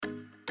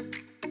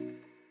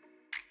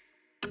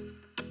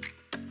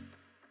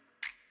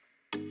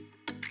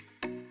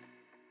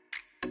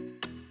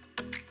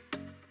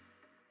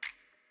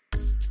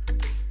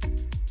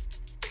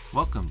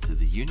Welcome to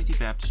the Unity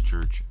Baptist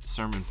Church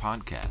Sermon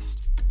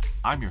Podcast.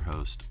 I'm your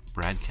host,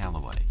 Brad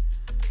Calloway.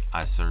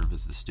 I serve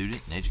as the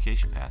Student and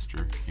Education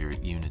Pastor here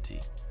at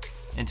Unity.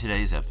 In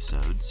today's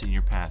episode,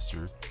 Senior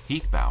Pastor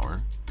Heath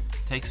Bauer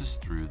takes us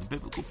through the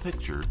biblical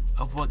picture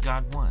of what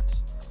God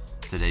wants.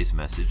 Today's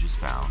message is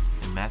found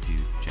in Matthew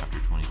chapter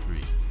 23.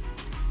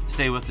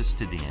 Stay with us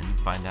to the end and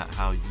find out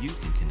how you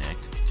can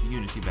connect to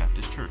Unity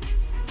Baptist Church.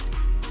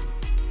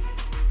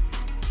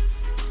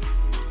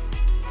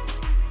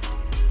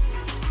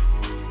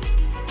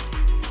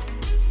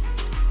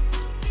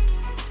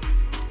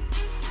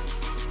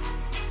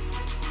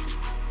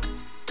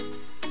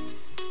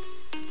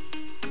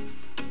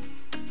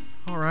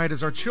 All right,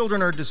 as our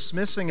children are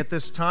dismissing at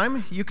this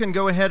time, you can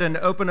go ahead and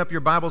open up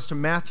your Bibles to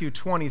Matthew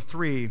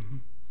 23.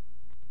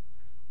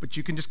 But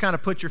you can just kind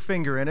of put your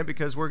finger in it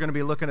because we're going to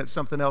be looking at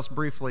something else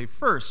briefly.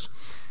 First,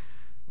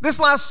 this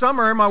last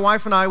summer, my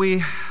wife and I, we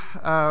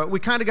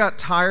kind of got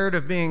tired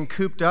of being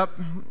cooped up,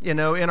 in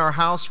our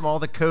house from all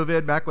the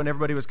COVID, back when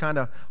everybody was kind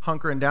of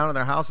hunkering down in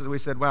their houses. We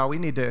said, wow, we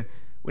need to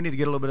get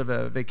a little bit of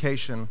a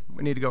vacation.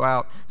 We need to go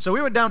out. So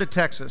we went down to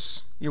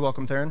Texas. You're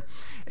welcome, Theron.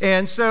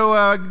 And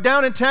so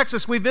down in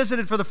Texas, we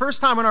visited for the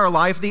first time in our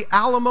life the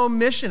Alamo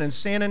Mission in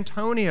San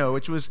Antonio,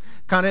 which was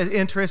kind of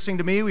interesting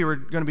to me. We were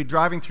going to be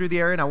driving through the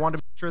area, and I wanted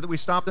to make sure that we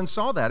stopped and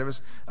saw that. It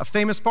was a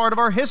famous part of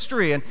our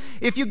history. And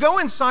if you go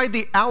inside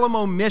the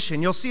Alamo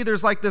Mission, you'll see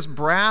there's like this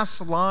brass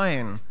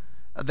line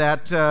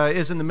that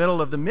is in the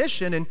middle of the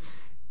mission, and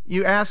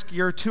you ask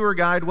your tour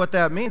guide what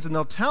that means, and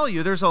they'll tell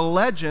you there's a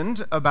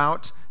legend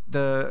about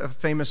the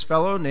famous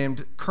fellow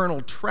named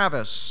Colonel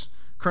Travis,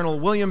 Colonel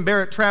William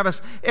Barrett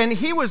Travis, and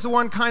he was the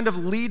one kind of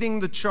leading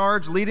the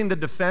charge, leading the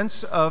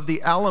defense of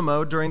the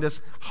Alamo during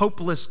this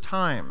hopeless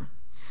time.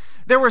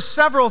 There were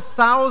several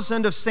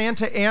thousand of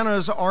Santa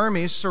Anna's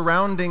armies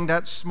surrounding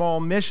that small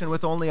mission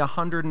with only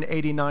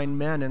 189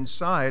 men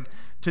inside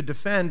to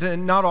defend,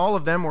 and not all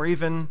of them were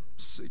even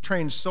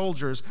trained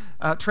soldiers.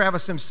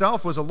 Travis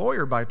himself was a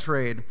lawyer by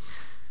trade.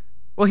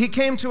 Well, he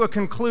came to a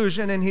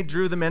conclusion, and he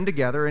drew the men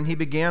together, and he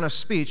began a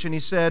speech, and he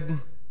said,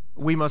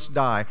 "We must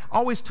die."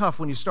 Always tough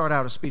when you start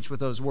out a speech with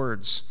those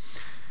words.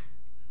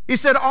 He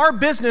said, "Our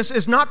business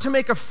is not to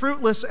make a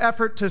fruitless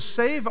effort to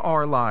save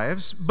our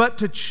lives, but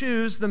to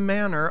choose the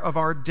manner of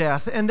our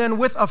death." And then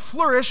with a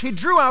flourish, he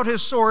drew out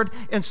his sword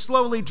and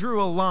slowly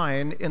drew a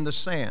line in the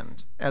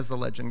sand, as the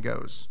legend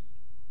goes.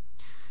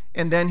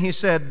 And then he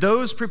said,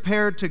 "Those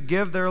prepared to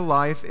give their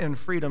life in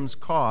freedom's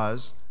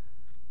cause,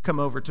 come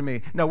over to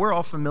me." Now, we're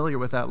all familiar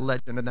with that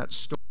legend and that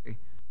story.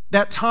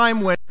 That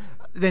time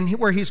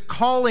where he's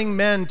calling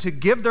men to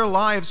give their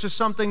lives to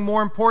something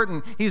more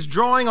important. He's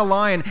drawing a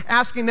line,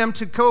 asking them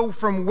to go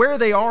from where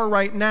they are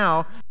right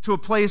now to a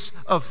place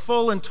of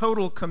full and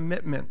total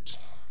commitment.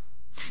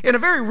 In a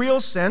very real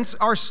sense,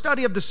 our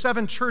study of the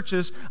seven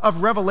churches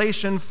of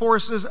Revelation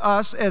forces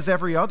us, as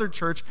every other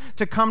church,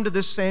 to come to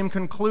this same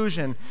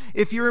conclusion.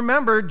 If you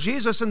remember,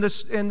 Jesus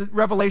in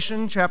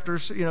Revelation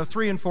chapters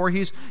 3 and 4,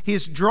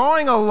 he's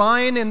drawing a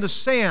line in the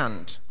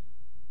sand.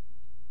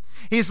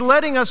 He's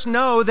letting us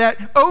know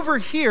that over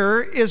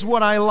here is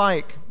what I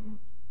like.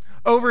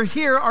 Over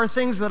here are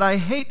things that I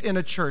hate in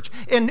a church.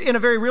 In a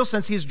very real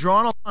sense, he's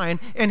drawn a line,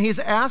 and he's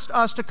asked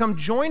us to come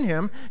join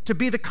him to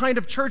be the kind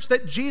of church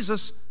that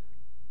Jesus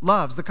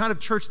loves, the kind of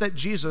church that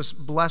Jesus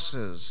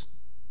blesses.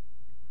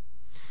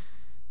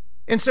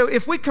 And so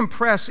if we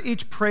compress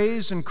each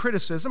praise and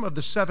criticism of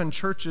the seven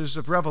churches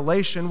of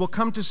Revelation, we'll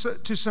come to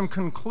some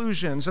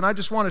conclusions. And I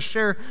just want to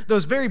share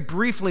those very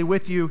briefly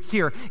with you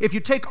here. If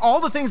you take all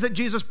the things that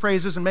Jesus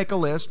praises and make a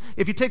list,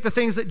 if you take the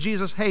things that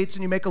Jesus hates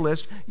and you make a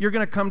list, you're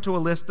going to come to a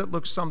list that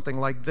looks something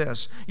like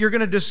this. You're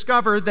going to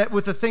discover that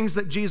with the things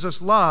that Jesus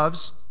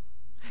loves,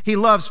 he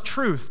loves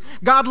truth.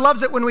 God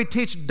loves it when we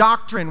teach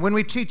doctrine, when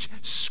we teach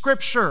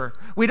Scripture.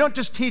 We don't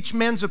just teach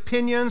men's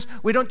opinions.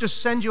 We don't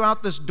just send you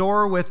out this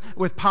door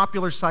with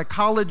popular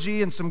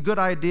psychology and some good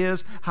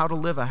ideas how to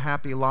live a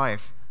happy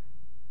life.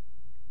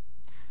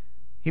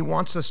 He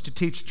wants us to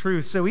teach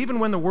truth. So even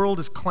when the world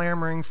is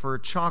clamoring for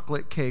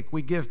chocolate cake,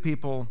 we give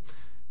people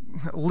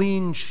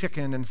lean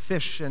chicken and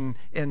fish and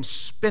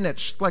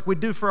spinach like we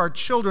do for our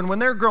children. When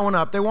they're growing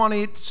up, they want to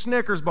eat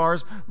Snickers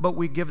bars, but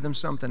we give them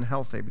something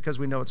healthy because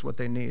we know it's what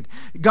they need.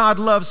 God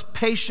loves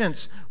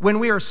patience when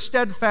we are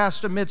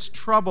steadfast amidst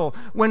trouble,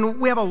 when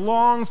we have a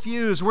long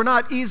fuse. We're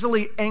not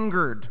easily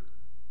angered.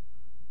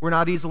 We're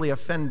not easily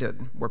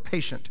offended. We're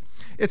patient.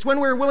 It's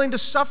when we're willing to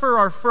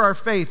suffer for our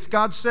faith.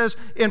 God says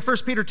in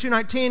 1 Peter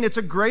 2:19, it's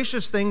a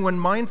gracious thing when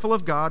mindful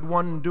of God,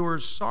 one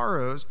endures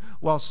sorrows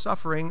while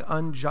suffering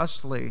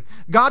unjustly.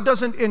 God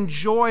doesn't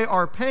enjoy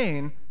our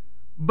pain,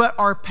 but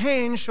our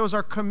pain shows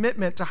our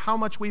commitment to how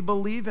much we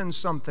believe in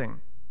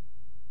something.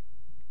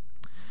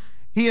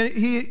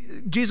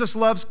 Jesus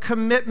loves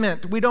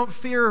commitment. We don't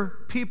fear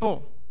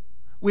people.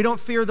 We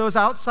don't fear those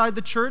outside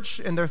the church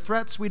and their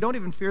threats. We don't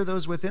even fear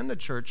those within the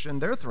church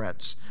and their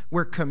threats.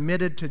 We're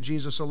committed to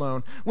Jesus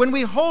alone. When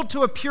we hold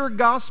to a pure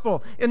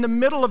gospel in the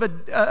middle of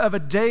a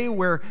day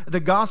where the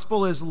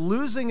gospel is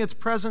losing its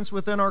presence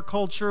within our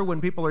culture,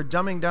 when people are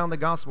dumbing down the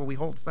gospel, we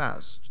hold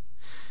fast.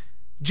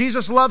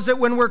 Jesus loves it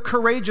when we're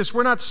courageous.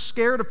 We're not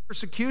scared of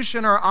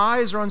persecution. Our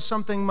eyes are on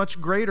something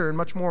much greater and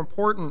much more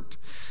important.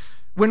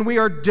 When we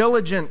are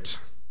diligent,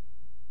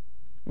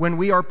 when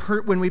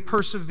we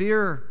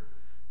persevere.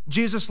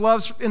 Jesus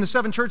loves, in the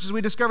 7 churches we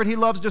discovered, he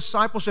loves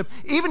discipleship.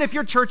 Even if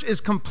your church is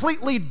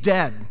completely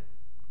dead,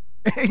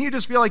 and you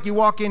just feel like you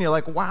walk in, you're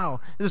like, wow,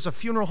 is this a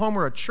funeral home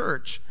or a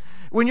church?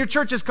 When your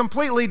church is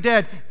completely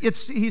dead,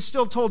 he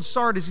still told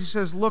Sardis, he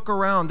says, look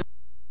around.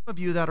 There's some of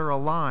you that are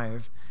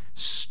alive.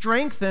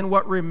 Strengthen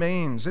what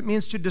remains. It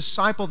means to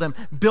disciple them,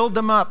 build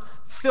them up,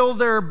 fill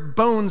their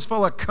bones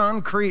full of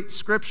concrete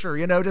scripture,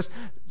 just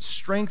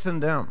strengthen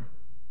them.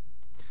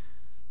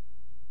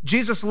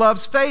 Jesus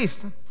loves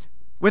faith.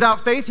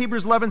 Without faith,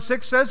 Hebrews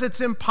 11:6 says it's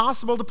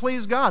impossible to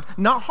please God.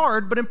 Not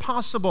hard, but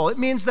impossible. It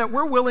means that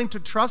we're willing to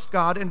trust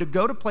God and to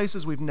go to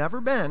places we've never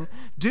been,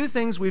 do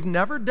things we've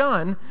never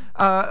done,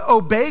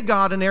 obey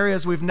God in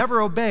areas we've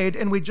never obeyed,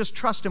 and we just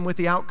trust him with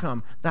the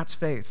outcome. That's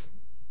faith.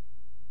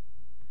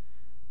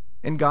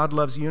 And God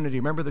loves unity.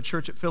 Remember the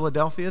church at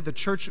Philadelphia, the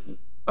church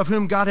of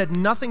whom God had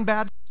nothing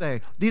bad to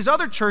say. These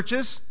other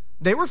churches,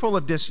 they were full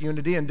of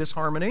disunity and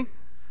disharmony,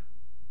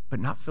 but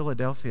not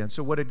Philadelphia. And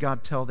so what did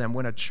God tell them?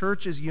 When a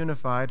church is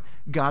unified,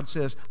 God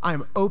says,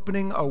 I'm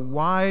opening a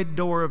wide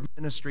door of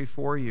ministry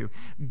for you.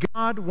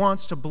 God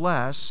wants to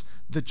bless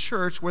the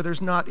church where there's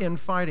not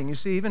infighting. You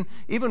see,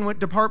 even with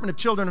Department of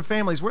Children and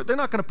Families, they're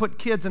not going to put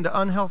kids into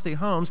unhealthy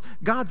homes.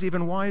 God's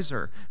even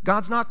wiser.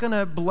 God's not going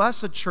to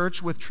bless a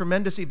church with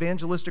tremendous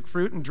evangelistic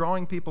fruit and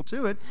drawing people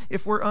to it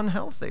if we're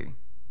unhealthy.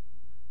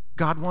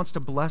 God wants to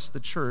bless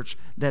the church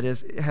that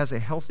has a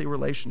healthy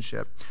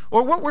relationship.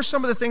 Or what were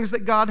some of the things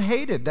that God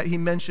hated that he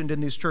mentioned in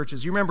these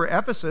churches? You remember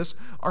Ephesus,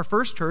 our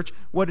first church,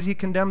 what did he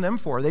condemn them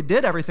for? They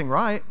did everything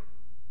right,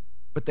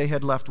 but they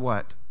had left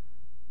what?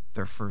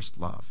 Their first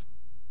love.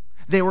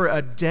 They were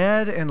a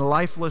dead and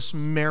lifeless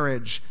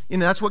marriage.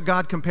 That's what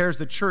God compares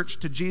the church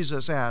to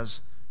Jesus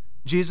as.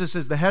 Jesus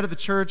is the head of the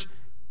church.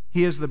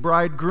 He is the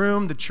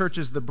bridegroom, the church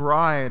is the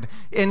bride.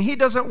 And he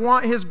doesn't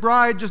want his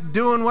bride just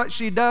doing what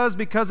she does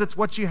because it's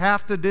what you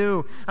have to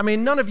do.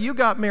 None of you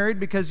got married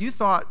because you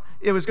thought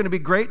it was going to be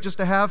great just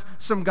to have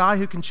some guy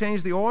who can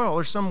change the oil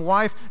or some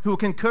wife who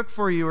can cook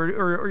for you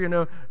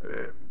or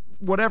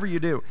whatever you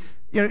do.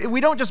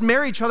 We don't just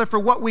marry each other for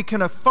what we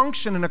can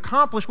function and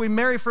accomplish. We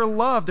marry for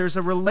love. There's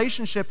a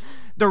relationship.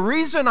 The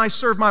reason I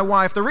serve my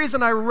wife, the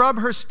reason I rub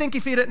her stinky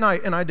feet at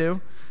night, and I do,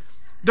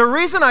 the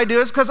reason I do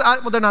is because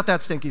they're not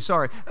that stinky,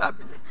 sorry. I'm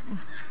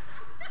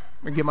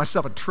going to get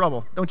myself in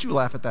trouble. Don't you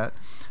laugh at that.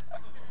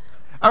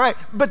 All right,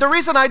 but the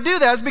reason I do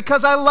that is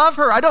because I love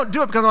her. I don't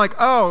do it because I'm like,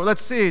 oh,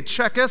 let's see,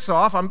 check this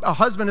off. A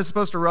husband is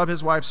supposed to rub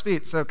his wife's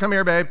feet, so come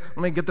here, babe,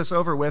 let me get this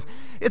over with.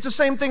 It's the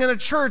same thing in the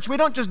church. We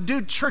don't just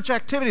do church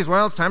activities.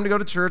 Well, it's time to go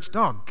to church.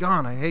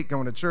 Doggone, I hate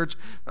going to church.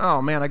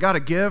 Oh, man, I got to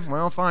give.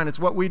 Well, fine, it's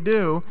what we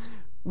do.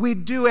 We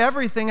do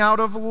everything out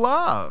of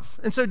love.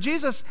 And so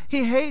Jesus,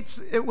 he hates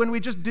it when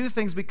we just do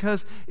things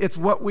because it's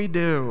what we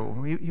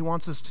do. He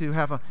wants us to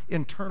have an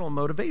internal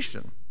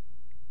motivation.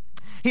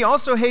 He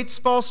also hates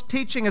false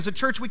teaching. As a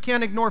church, we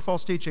can't ignore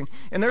false teaching.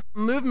 And there's a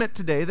movement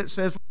today that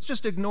says, let's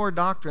just ignore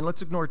doctrine,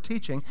 let's ignore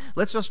teaching.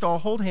 Let's just all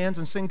hold hands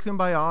and sing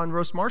Kumbaya and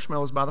roast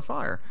marshmallows by the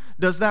fire.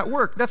 Does that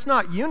work? That's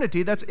not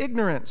unity, that's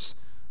ignorance.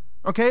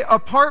 Okay,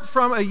 apart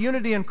from a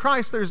unity in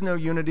Christ, there's no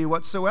unity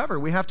whatsoever.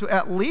 We have to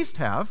at least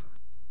have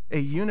a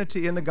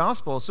unity in the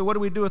gospel. So what do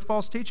we do with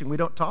false teaching? We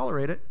don't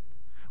tolerate it.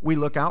 We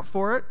look out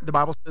for it. The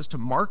Bible says to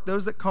mark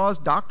those that cause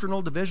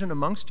doctrinal division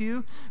amongst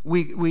you.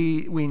 We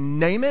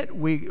name it,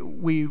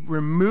 we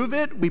remove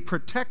it, we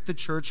protect the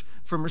church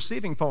from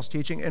receiving false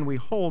teaching, and we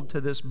hold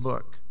to this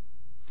book.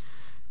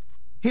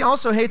 He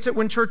also hates it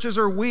when churches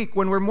are weak,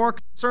 when we're more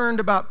concerned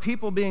about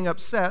people being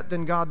upset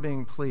than God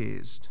being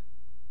pleased.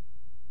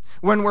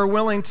 When we're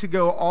willing to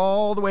go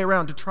all the way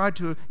around to try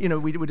to,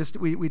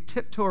 we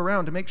tiptoe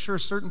around to make sure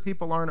certain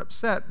people aren't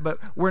upset, but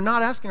we're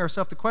not asking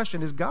ourselves the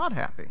question, is God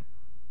happy?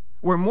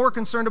 We're more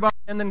concerned about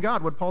men than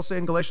God. What Paul said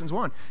in Galatians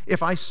 1,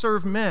 if I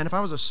serve men, if I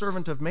was a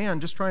servant of man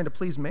just trying to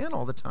please man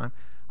all the time,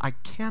 I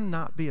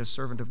cannot be a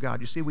servant of God.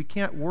 You see, we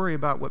can't worry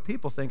about what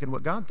people think and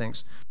what God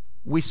thinks.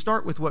 We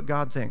start with what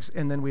God thinks,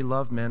 and then we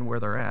love men where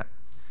they're at.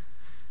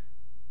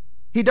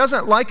 He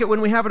doesn't like it when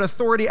we have an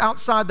authority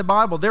outside the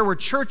Bible. There were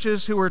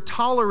churches who were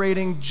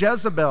tolerating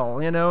Jezebel,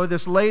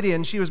 this lady,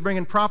 and she was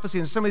bringing prophecy,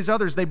 and some of these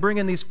others, they bring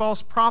in these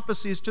false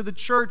prophecies to the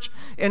church,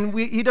 and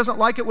he doesn't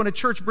like it when a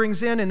church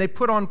brings in and they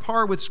put on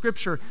par with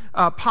Scripture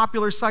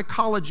popular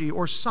psychology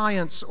or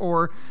science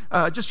or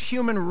just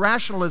human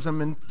rationalism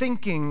and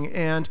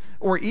thinking,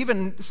 or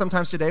even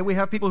sometimes today we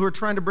have people who are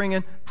trying to bring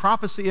in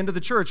prophecy into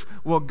the church.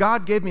 Well,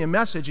 God gave me a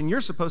message, and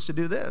you're supposed to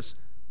do this.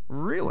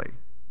 Really?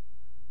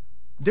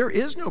 There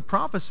is no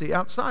prophecy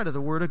outside of the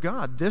Word of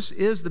God. This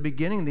is the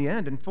beginning, the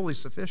end, and fully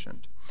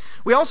sufficient.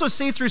 We also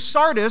see through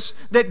Sardis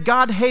that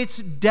God hates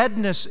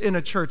deadness in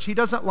a church. He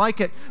doesn't like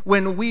it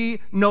when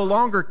we no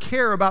longer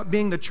care about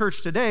being the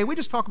church today. We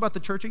just talk about the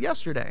church of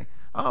yesterday.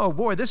 Oh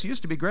boy, this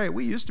used to be great.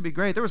 We used to be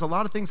great. There was a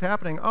lot of things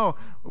happening. Oh,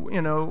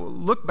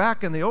 look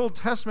back in the Old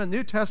Testament,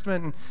 New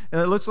Testament,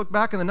 and let's look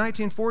back in the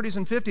 1940s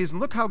and 50s and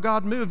look how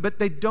God moved. But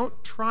they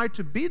don't try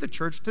to be the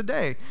church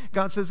today.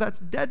 God says that's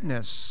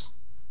deadness.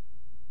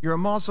 You're a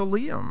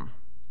mausoleum.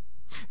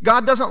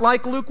 God doesn't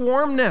like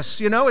lukewarmness.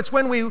 It's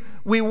when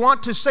we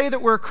want to say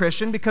that we're a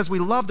Christian because we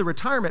love the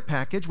retirement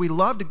package. We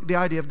love the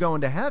idea of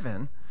going to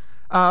heaven.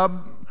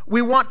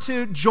 We want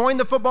to join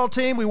the football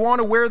team. We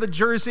want to wear the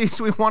jerseys.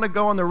 We want to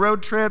go on the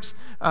road trips.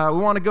 We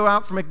want to go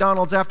out for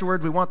McDonald's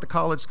afterward. We want the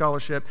college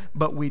scholarship,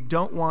 but we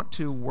don't want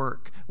to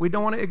work. We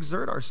don't want to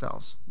exert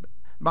ourselves. The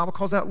Bible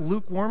calls that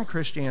lukewarm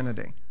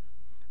Christianity.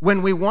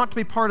 When we want to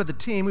be part of the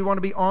team, we want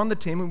to be on the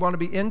team, we want to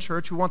be in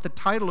church, we want the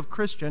title of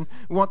Christian,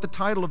 we want the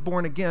title of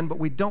born again, but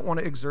we don't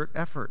want to exert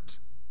effort.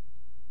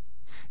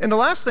 And the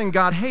last thing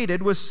God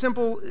hated was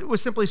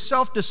simply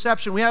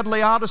self-deception. We had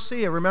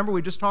Laodicea. Remember,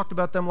 we just talked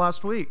about them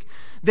last week.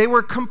 They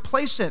were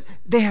complacent.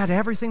 They had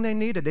everything they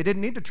needed. They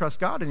didn't need to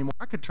trust God anymore.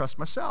 I could trust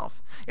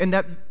myself. And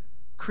that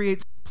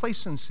creates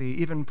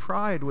complacency, even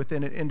pride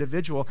within an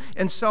individual,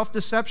 and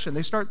self-deception.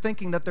 They start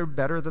thinking that they're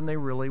better than they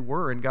really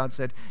were. And God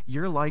said,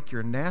 you're like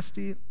your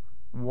nasty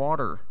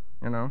water,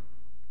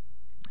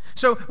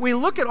 So we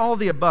look at all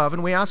the above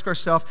and we ask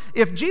ourselves,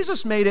 if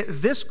Jesus made it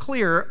this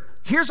clear,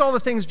 here's all the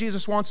things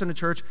Jesus wants in a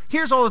church,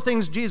 here's all the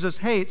things Jesus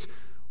hates,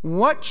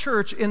 what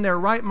church in their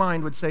right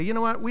mind would say, you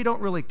know what, we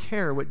don't really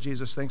care what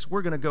Jesus thinks,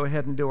 we're going to go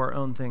ahead and do our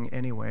own thing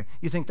anyway?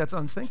 You think that's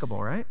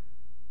unthinkable, right?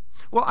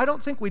 Well, I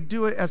don't think we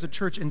do it as a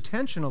church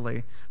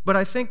intentionally, but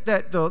I think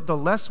that the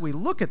less we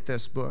look at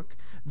this book,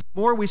 the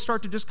more we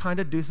start to just kind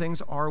of do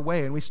things our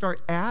way, and we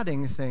start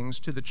adding things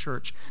to the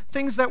church.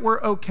 Things that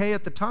were okay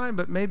at the time,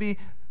 but maybe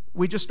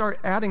we just start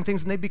adding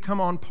things and they become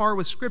on par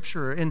with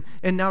Scripture, and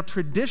now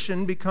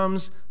tradition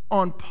becomes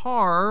on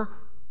par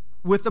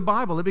with the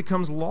Bible. It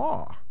becomes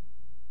law.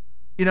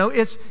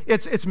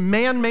 It's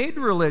man-made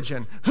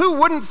religion. Who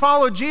wouldn't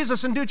follow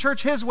Jesus and do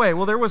church his way?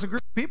 Well, there was a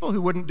group of people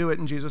who wouldn't do it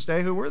in Jesus'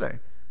 day. Who were they?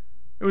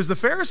 It was the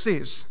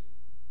Pharisees.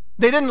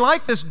 They didn't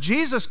like this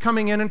Jesus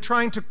coming in and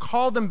trying to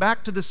call them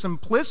back to the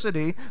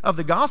simplicity of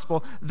the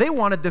gospel. They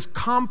wanted this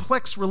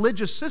complex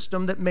religious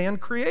system that man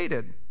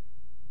created.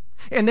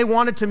 And they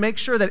wanted to make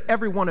sure that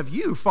every one of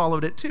you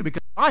followed it too,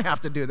 because I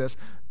have to do this.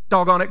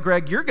 Doggone it,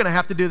 Greg, you're going to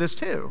have to do this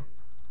too.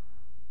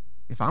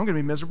 If I'm going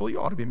to be miserable, you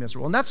ought to be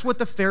miserable. And that's what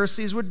the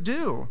Pharisees would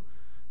do.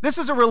 This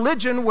is a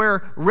religion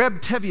where Reb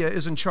Tevye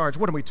is in charge.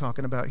 What are we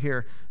talking about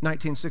here?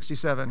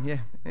 1967. Yeah,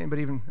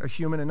 anybody even a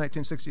human in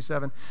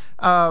 1967?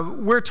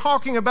 We're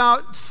talking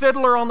about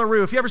Fiddler on the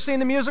Roof. You ever seen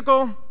the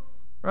musical?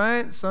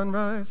 Right?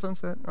 Sunrise,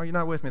 sunset. Oh, you're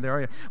not with me there,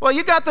 are you? Well,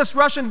 you got this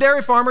Russian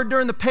dairy farmer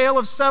during the Pale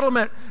of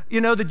Settlement.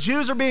 The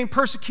Jews are being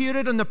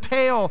persecuted in the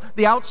Pale,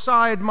 the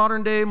outside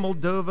modern-day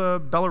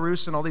Moldova,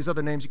 Belarus, and all these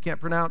other names you can't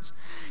pronounce.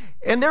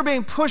 And they're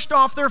being pushed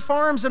off their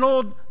farms, and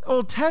old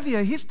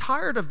Tevye, he's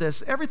tired of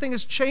this. Everything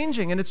is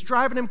changing, and it's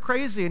driving him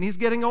crazy, and he's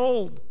getting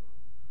old.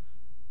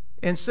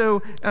 And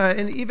so,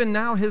 and even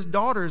now his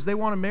daughters, they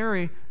want to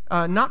marry,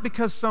 not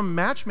because some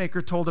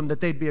matchmaker told them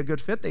that they'd be a good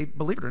fit. They,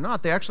 believe it or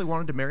not, they actually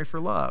wanted to marry for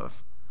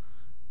love.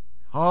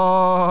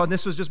 Oh, and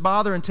this was just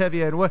bothering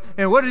Tevye.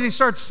 And what did he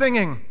start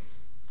singing?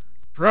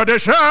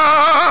 Tradition!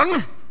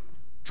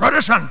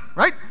 Tradition,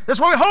 right? That's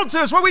what we hold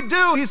to. It's what we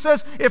do. He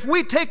says, if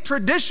we take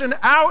tradition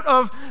out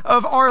of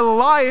our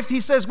life,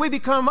 he says, we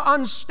become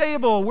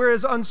unstable. We're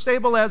as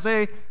unstable as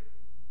a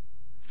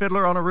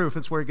fiddler on a roof.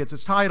 That's where it gets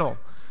its title.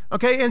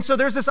 Okay, and so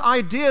there's this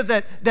idea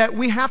that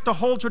we have to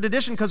hold to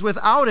tradition because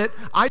without it,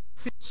 I don't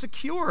feel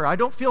secure. I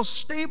don't feel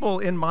stable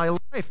in my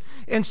life.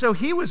 And so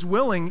he was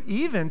willing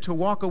even to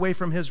walk away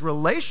from his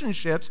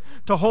relationships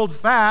to hold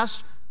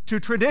fast to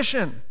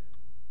tradition,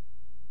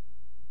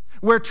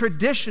 where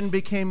tradition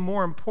became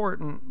more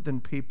important than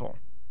people.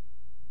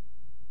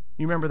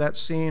 You remember that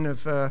scene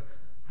of, I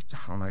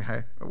don't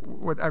know,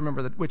 I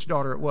remember which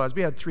daughter it was.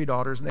 We had 3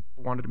 daughters, and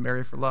they wanted to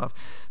marry for love.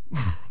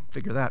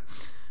 Figure that.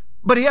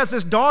 But he has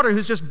this daughter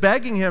who's just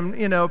begging him,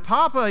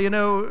 Papa, are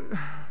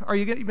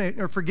you going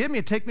to forgive me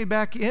and take me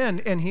back in?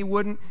 And he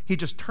wouldn't. He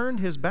just turned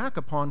his back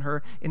upon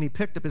her, and he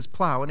picked up his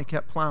plow, and he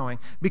kept plowing.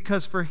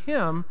 Because for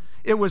him,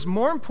 it was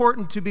more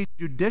important to be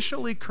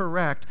judicially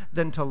correct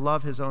than to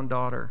love his own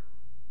daughter.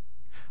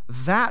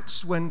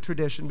 That's when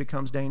tradition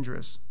becomes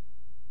dangerous.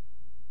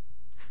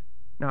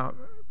 Now,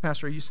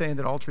 Pastor, are you saying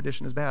that all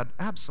tradition is bad?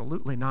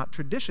 Absolutely not.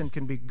 Tradition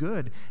can be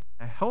good,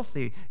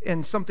 healthy,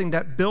 and something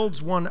that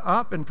builds one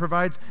up and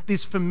provides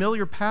these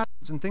familiar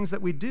patterns and things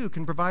that we do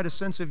can provide a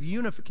sense of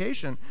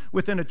unification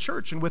within a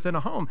church and within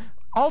a home.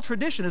 All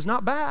tradition is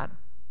not bad.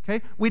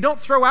 Okay? We don't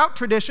throw out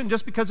tradition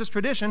just because it's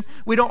tradition.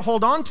 We don't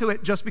hold on to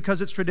it just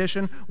because it's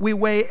tradition. We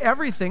weigh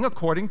everything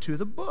according to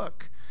the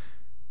book.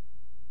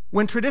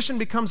 When tradition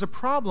becomes a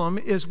problem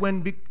is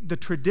when the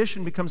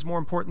tradition becomes more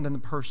important than the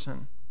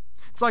person.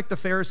 It's like the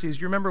Pharisees.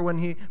 You remember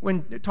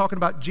when talking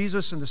about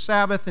Jesus and the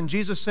Sabbath, and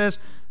Jesus says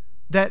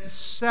that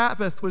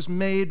Sabbath was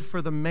made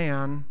for the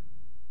man,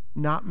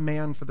 not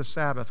man for the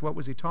Sabbath. What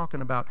was he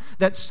talking about?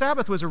 That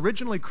Sabbath was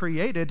originally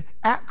created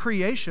at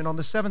creation on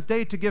the seventh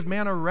day to give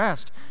man a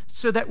rest,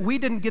 so that we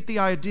didn't get the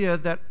idea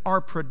that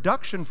our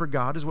production for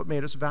God is what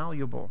made us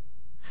valuable.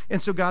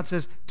 And so God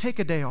says, take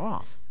a day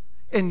off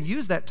and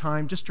use that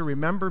time just to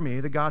remember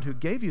me, the God who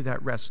gave you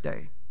that rest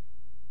day,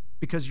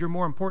 because you're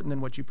more important than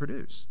what you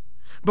produce.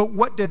 But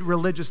what did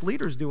religious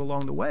leaders do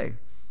along the way?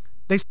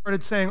 They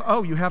started saying,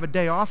 oh, you have a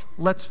day off,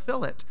 let's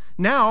fill it.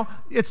 Now,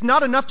 it's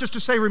not enough just to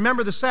say,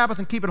 remember the Sabbath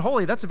and keep it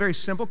holy. That's a very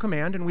simple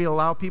command, and we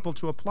allow people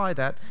to apply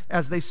that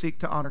as they seek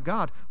to honor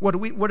God. What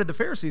did the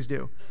Pharisees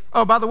do?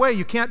 Oh, by the way,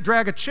 you can't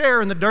drag a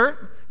chair in the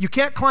dirt. You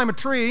can't climb a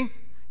tree.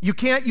 You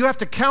have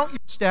to count your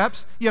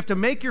steps. You have to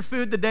make your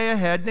food the day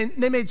ahead.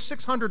 They made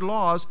 600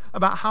 laws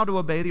about how to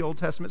obey the Old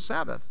Testament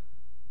Sabbath.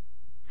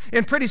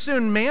 And pretty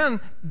soon, man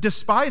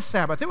despised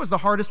Sabbath. It was the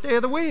hardest day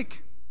of the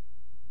week.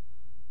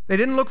 They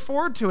didn't look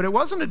forward to it. It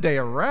wasn't a day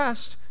of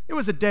rest. It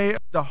was a day of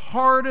the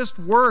hardest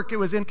work. It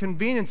was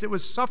inconvenience. It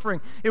was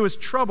suffering. It was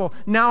trouble.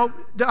 Now,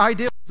 the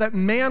idea was that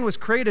man was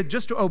created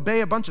just to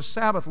obey a bunch of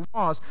Sabbath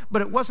laws,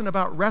 but it wasn't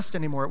about rest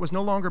anymore. It was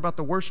no longer about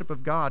the worship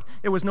of God.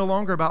 It was no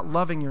longer about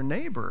loving your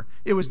neighbor.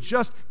 It was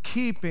just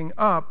keeping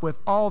up with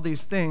all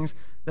these things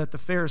that the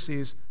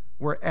Pharisees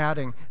were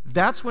adding.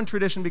 That's when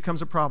tradition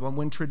becomes a problem,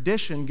 when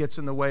tradition gets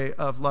in the way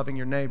of loving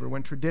your neighbor,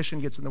 when tradition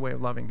gets in the way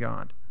of loving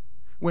God,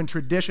 when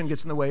tradition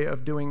gets in the way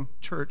of doing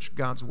church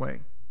God's way.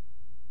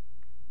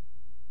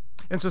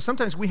 And so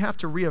sometimes we have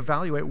to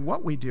reevaluate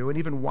what we do and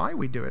even why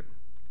we do it.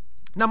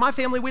 Now, my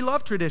family, we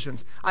love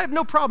traditions. I have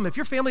no problem. If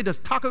your family does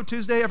Taco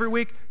Tuesday every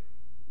week,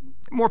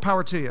 more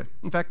power to you.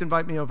 In fact,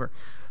 invite me over.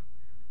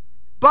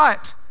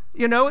 But,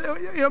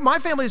 my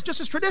family is just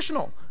as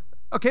traditional.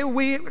 Okay,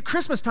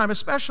 Christmas time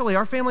especially,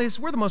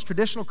 we're the most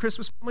traditional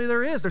Christmas family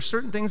there is. There's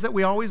certain things that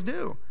we always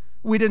do.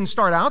 We didn't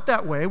start out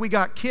that way. We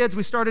got kids,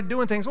 we started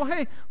doing things. Well,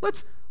 hey,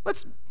 let's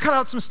cut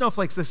out some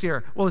snowflakes this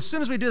year. Well, as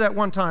soon as we do that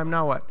one time,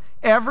 now what?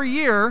 Every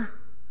year,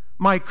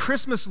 my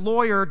Christmas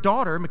lawyer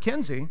daughter,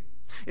 Mackenzie,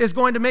 is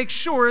going to make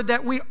sure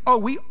that we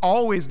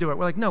always do it.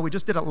 We're like, no, we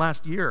just did it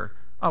last year.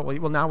 Oh,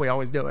 well, now we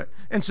always do it.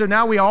 And so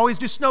now we always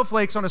do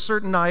snowflakes on a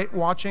certain night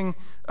watching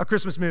a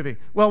Christmas movie.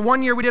 Well,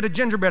 one year we did a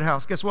gingerbread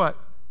house. Guess what?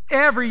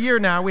 Every year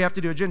now we have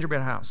to do a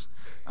gingerbread house.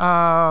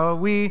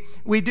 We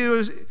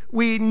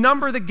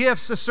number the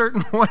gifts a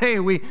certain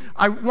way.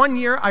 One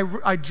year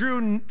I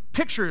drew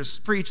pictures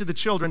for each of the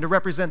children to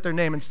represent their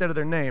name instead of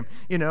their name.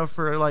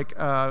 For like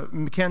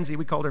Mackenzie,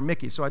 we called her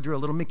Mickey, so I drew a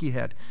little Mickey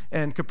head.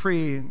 And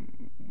Capri,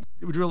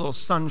 we drew a little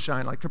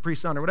sunshine, like Capri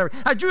Sun or whatever.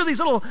 I drew these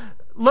little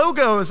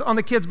logos on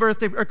the kids'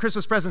 birthday or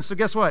Christmas presents. So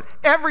guess what?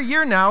 Every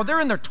year now,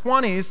 they're in their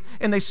 20s,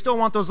 and they still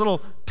want those little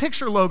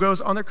picture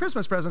logos on their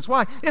Christmas presents.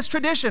 Why? It's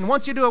tradition.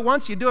 Once you do it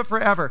once, you do it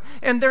forever.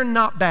 And they're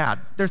not bad.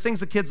 They're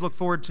things the kids look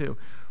forward to.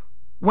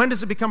 When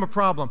does it become a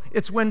problem?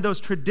 It's when those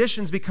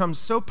traditions become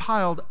so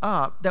piled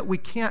up that we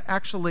can't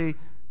actually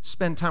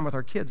spend time with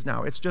our kids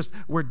now.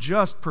 We're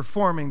just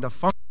performing the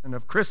function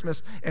of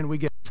Christmas, and we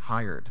get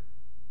tired.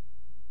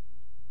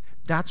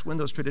 That's when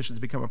those traditions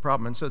become a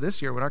problem. And so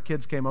this year, when our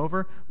kids came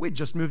over, we'd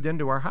just moved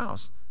into our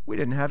house. We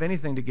didn't have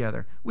anything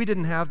together. We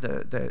didn't have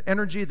the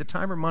energy, the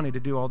time, or money to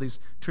do all these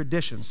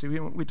traditions. See,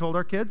 we told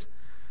our kids,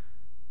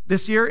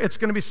 this year, it's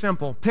going to be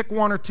simple. Pick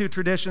one or two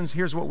traditions.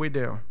 Here's what we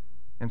do.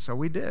 And so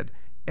we did.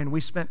 And we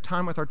spent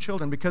time with our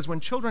children, because when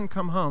children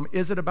come home,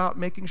 is it about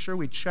making sure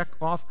we check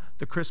off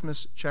the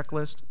Christmas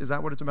checklist? Is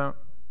that what it's about?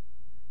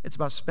 It's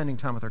about spending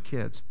time with our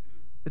kids.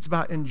 It's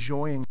about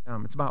enjoying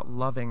them. It's about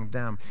loving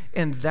them.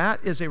 And that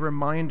is a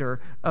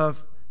reminder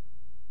of,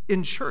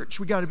 in church,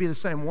 we got to be the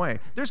same way.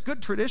 There's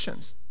good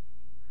traditions.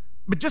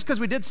 But just because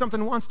we did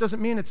something once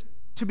doesn't mean it's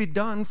to be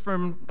done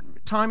from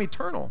time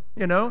eternal,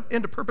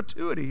 into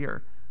perpetuity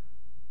here.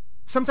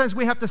 Sometimes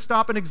we have to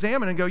stop and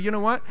examine and go, you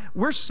know what?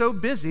 We're so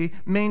busy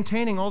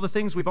maintaining all the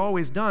things we've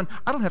always done,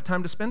 I don't have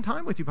time to spend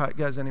time with you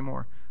guys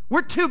anymore.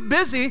 We're too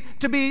busy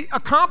to be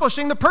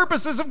accomplishing the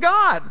purposes of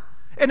God.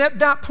 And at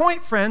that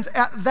point, friends,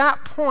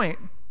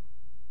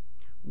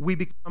 we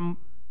become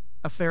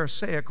a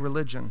Pharisaic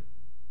religion.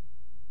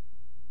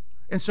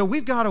 And so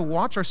we've got to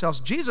watch ourselves.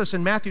 Jesus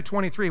in Matthew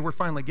 23, we're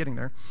finally getting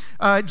there.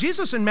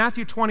 Jesus in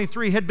Matthew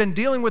 23 had been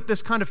dealing with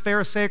this kind of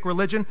Pharisaic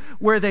religion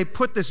where they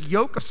put this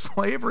yoke of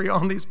slavery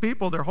on these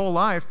people their whole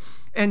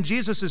life. And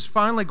Jesus is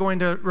finally going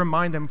to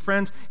remind them,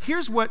 friends,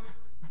 here's what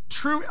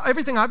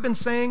everything I've been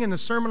saying in the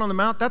Sermon on the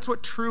Mount, that's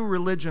what true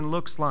religion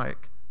looks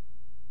like.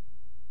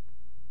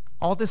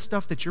 All this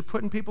stuff that you're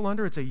putting people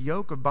under, it's a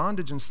yoke of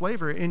bondage and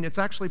slavery, and it's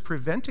actually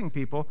preventing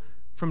people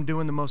from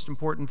doing the most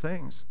important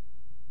things.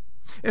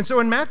 And so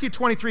in Matthew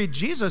 23,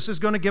 Jesus is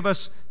going to give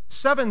us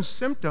 7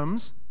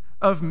 symptoms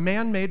of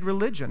man-made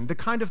religion, the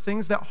kind of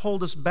things that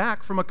hold us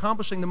back from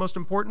accomplishing the most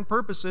important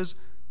purposes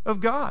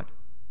of God.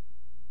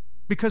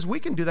 Because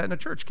we can do that in a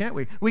church, can't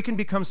we? We can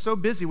become so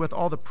busy with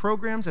all the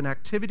programs and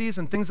activities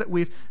and things that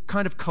we've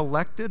kind of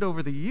collected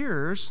over the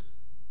years,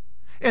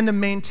 and the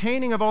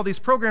maintaining of all these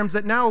programs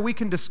that now we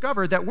can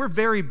discover that we're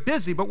very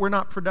busy, but we're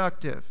not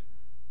productive.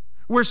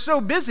 We're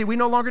so busy, we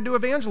no longer do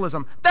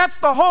evangelism. That's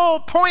the whole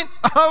point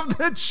of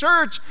the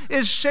church,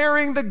 is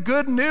sharing the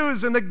good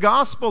news and the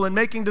gospel and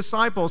making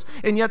disciples.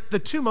 And yet the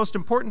two most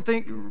important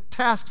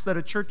tasks that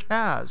a church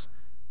has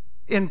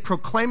in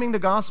proclaiming the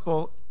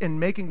gospel and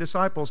making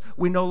disciples,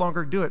 we no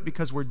longer do it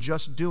because we're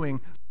just doing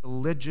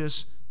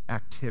religious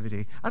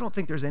activity. I don't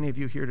think there's any of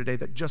you here today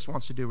that just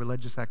wants to do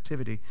religious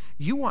activity.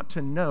 You want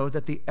to know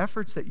that the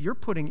efforts that you're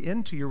putting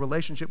into your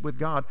relationship with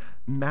God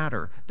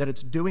matter, that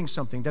it's doing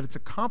something, that it's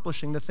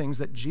accomplishing the things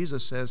that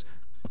Jesus says,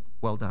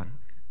 well done.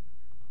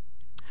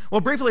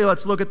 Well, briefly,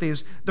 let's look at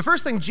these. The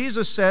first thing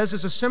Jesus says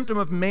is a symptom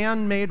of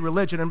man-made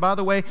religion. And by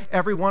the way,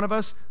 every one of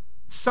us,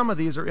 some of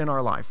these are in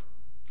our life.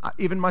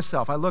 Even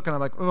myself, I look and I'm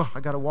like, oh, I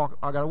got to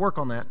work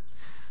on that.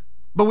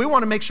 But we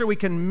want to make sure we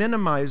can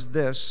minimize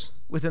this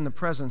within the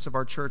presence of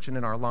our church and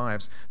in our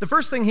lives. The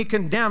first thing he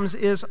condemns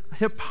is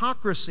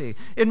hypocrisy.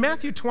 In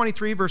Matthew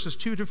 23, verses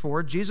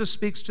 2-4, Jesus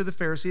speaks to the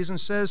Pharisees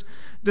and says,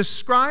 the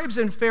scribes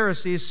and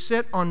Pharisees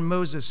sit on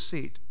Moses'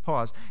 seat.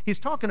 Pause. He's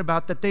talking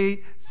about that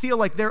they feel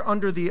like they're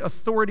under the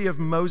authority of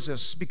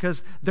Moses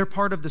because they're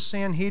part of the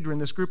Sanhedrin,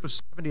 this group of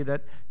 70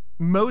 that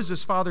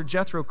Moses' father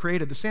Jethro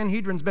created. The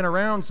Sanhedrin's been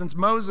around since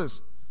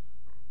Moses,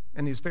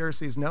 and these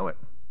Pharisees know it.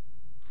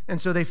 And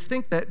so they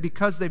think that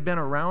because they've been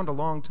around a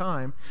long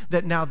time,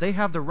 that now they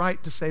have the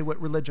right to say what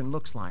religion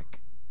looks like.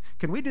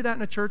 Can we do that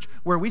in a church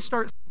where we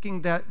start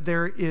thinking that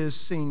there is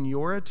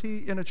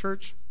seniority in a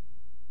church?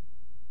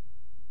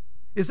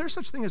 Is there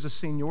such thing as a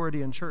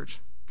seniority in church?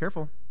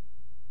 Careful.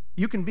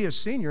 You can be a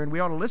senior, and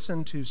we ought to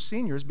listen to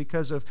seniors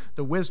because of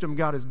the wisdom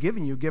God has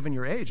given you, given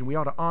your age, and we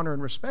ought to honor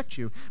and respect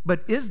you.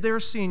 But is there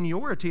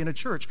seniority in a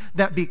church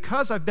that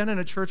because I've been in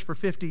a church for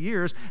 50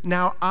 years,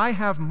 now I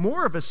have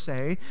more of a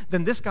say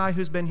than this guy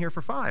who's been here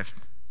for 5?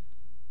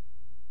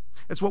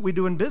 It's what we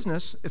do in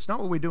business. It's not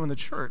what we do in the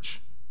church.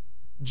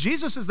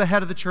 Jesus is the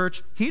head of the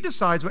church. He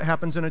decides what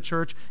happens in a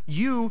church.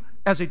 You,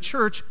 as a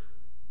church,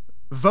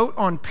 vote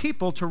on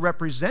people to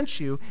represent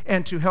you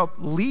and to help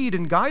lead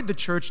and guide the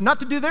church, not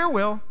to do their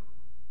will,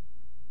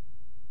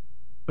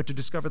 but to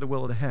discover the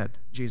will of the head,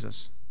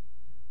 Jesus.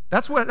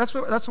 That's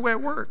the way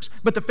it works.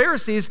 But the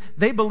Pharisees,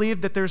 they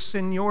believe that there's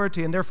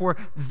seniority, and therefore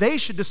they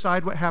should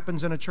decide what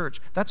happens in a church.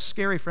 That's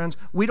scary, friends.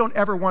 We don't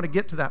ever want to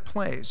get to that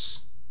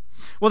place.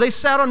 Well, they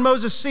sat on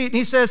Moses' seat, and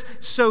he says,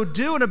 so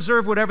do and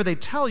observe whatever they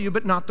tell you,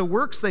 but not the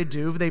works they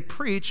do. They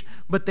preach,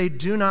 but they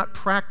do not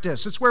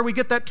practice. It's where we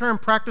get that term,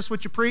 practice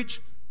what you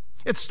preach.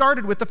 It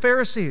started with the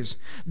Pharisees.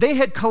 They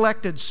had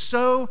collected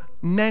so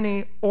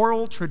many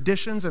oral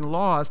traditions and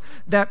laws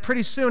that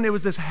pretty soon it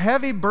was this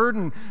heavy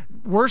burden.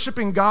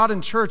 Worshiping God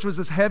in church was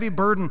this heavy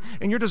burden,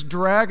 and you're just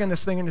dragging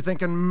this thing and you're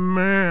thinking,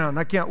 man,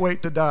 I can't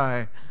wait to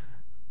die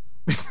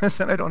because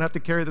then I don't have to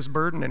carry this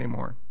burden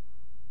anymore.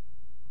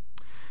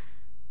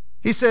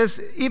 He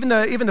says even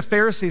the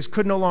Pharisees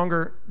could no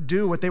longer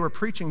do what they were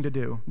preaching to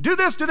do. Do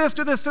this, do this,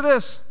 do this, do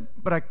this,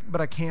 but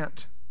I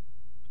can't.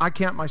 I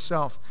can't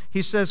myself.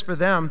 He says for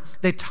them,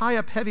 they tie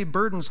up heavy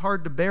burdens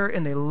hard to bear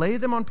and they lay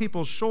them on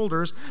people's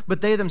shoulders,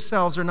 but they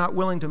themselves are not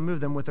willing to move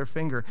them with their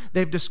finger.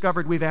 They've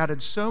discovered we've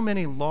added so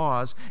many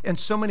laws and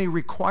so many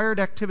required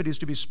activities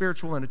to be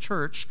spiritual in a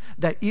church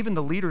that even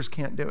the leaders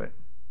can't do it.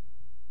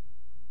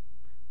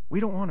 We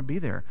don't want to be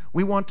there.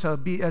 We want to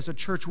be, as a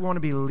church, we want to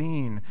be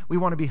lean. We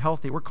want to be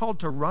healthy. We're called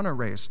to run a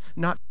race,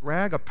 not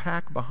drag a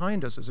pack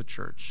behind us as a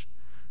church.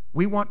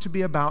 We want to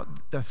be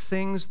about the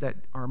things that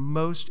are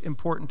most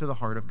important to the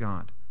heart of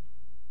God.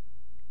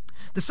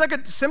 The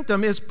second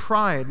symptom is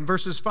pride. In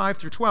verses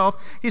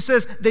 5-12, he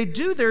says, they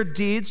do their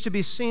deeds to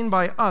be seen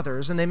by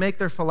others, and they make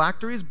their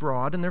phylacteries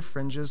broad and their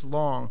fringes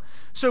long.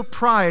 So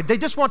pride, they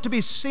just want to be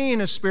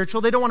seen as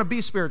spiritual. They don't want to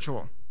be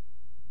spiritual.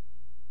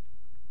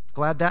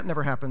 Glad that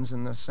never happens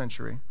in this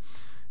century.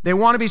 They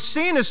want to be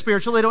seen as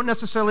spiritual. They don't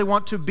necessarily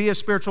want to be a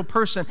spiritual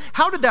person.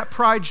 How did that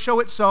pride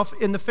show itself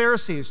in the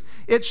Pharisees?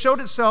 It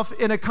showed itself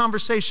in a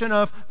conversation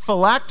of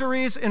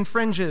phylacteries and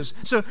fringes.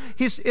 So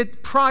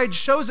pride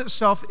shows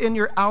itself in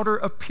your outer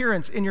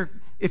appearance, in your,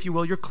 if you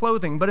will, your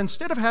clothing. But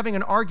instead of having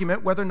an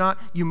argument whether or not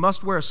you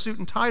must wear a suit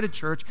and tie to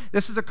church,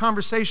 this is a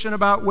conversation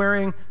about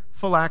wearing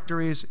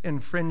phylacteries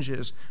and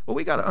fringes. Well,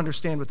 we got to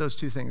understand what those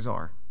two things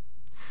are.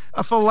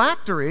 A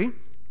phylactery,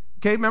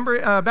 okay,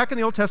 remember back in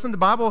the Old Testament, the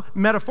Bible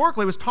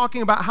metaphorically was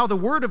talking about how the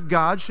Word of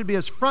God should be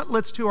as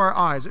frontlets to our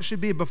eyes. It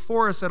should be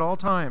before us at all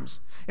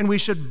times, and we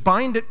should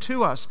bind it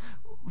to us.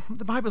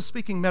 The Bible is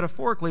speaking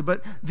metaphorically,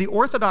 but the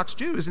Orthodox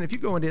Jews, and if you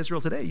go into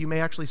Israel today, you may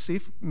actually see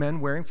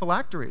men wearing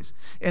phylacteries,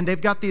 and they've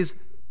got these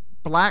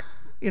black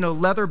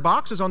leather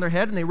boxes on their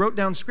head, and they wrote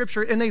down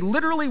Scripture, and they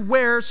literally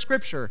wear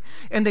Scripture,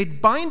 and they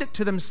bind it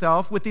to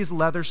themselves with these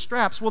leather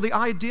straps. Well, the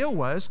idea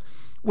was,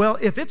 well,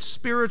 if it's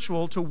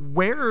spiritual to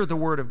wear the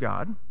Word of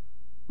God,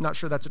 I'm not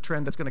sure that's a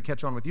trend that's going to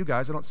catch on with you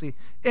guys. I don't see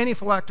any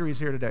phylacteries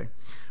here today.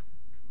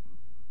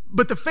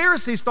 But the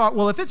Pharisees thought,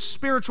 well, if it's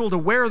spiritual to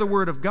wear the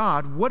Word of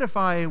God, what if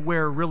I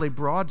wear really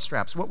broad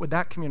straps? What would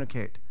that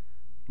communicate?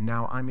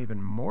 now I'm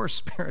even more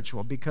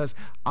spiritual because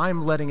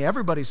I'm letting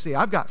everybody see.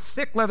 I've got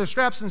thick leather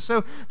straps, and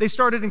so they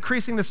started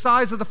increasing the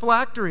size of the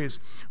phylacteries.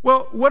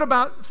 Well, what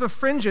about the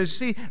fringes?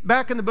 See,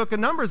 back in the book of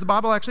Numbers, the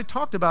Bible actually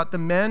talked about the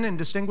men and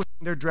distinguishing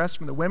their dress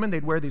from the women.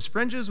 They'd wear these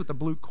fringes with a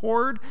blue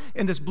cord,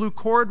 and this blue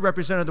cord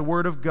represented the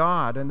Word of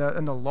God and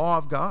the law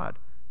of God.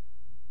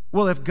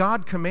 Well, if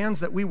God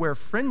commands that we wear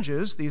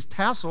fringes, these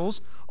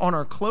tassels on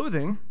our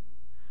clothing,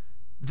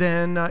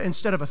 then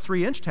instead of a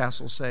 3-inch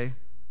tassel, say,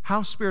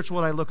 how spiritual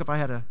would I look if I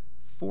had a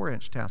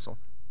 4-inch tassel?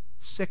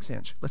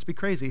 6-inch. Let's be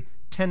crazy,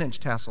 10-inch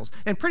tassels.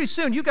 And pretty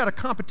soon you've got a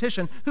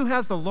competition who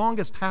has the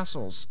longest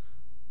tassels.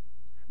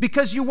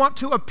 Because you want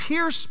to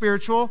appear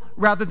spiritual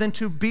rather than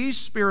to be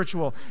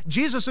spiritual.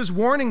 Jesus is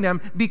warning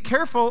them, be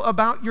careful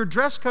about your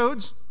dress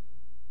codes.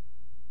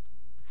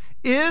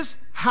 Is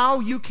how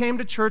you came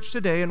to church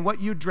today and what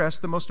you dress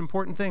the most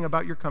important thing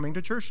about your coming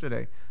to church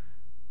today?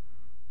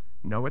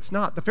 No, it's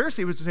not. The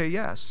Pharisee would say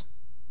yes.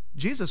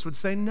 Jesus would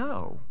say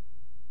no.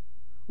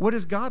 What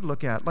does God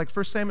look at? Like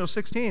 1 Samuel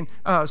 16,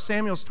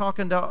 Samuel's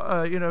talking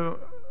to,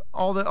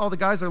 all the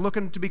guys that are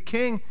looking to be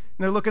king, and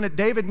they're looking at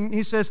David, and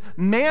he says,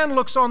 man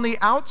looks on the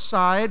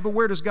outside, but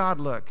where does God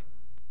look?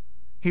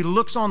 He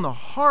looks on the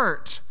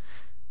heart.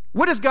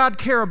 What does God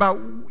care about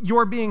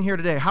your being here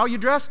today? How you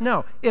dress?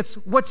 No, it's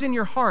what's in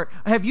your heart.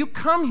 Have you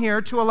come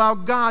here to allow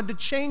God to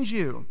change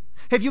you?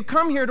 Have you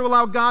come here to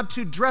allow God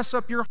to dress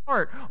up your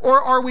heart? Or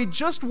are we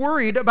just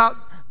worried about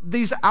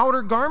these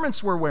outer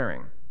garments we're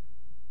wearing?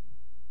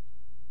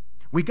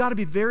 We got to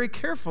be very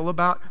careful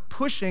about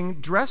pushing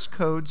dress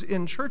codes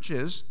in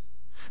churches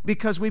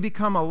because we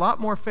become a lot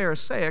more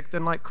Pharisaic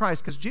than like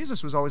Christ, because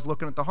Jesus was always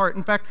looking at the heart.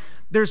 In fact,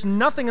 there's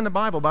nothing in the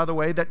Bible, by the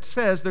way, that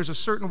says there's a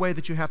certain way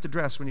that you have to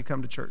dress when you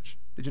come to church.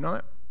 Did you know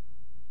that?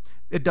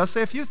 It does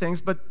say a few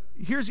things, but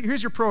here's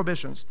your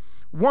prohibitions.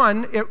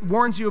 One, it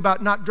warns you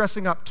about not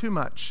dressing up too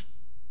much.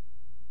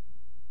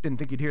 Didn't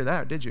think you'd hear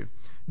that, did you?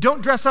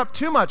 Don't dress up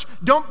too much.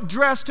 Don't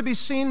dress to be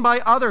seen by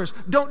others.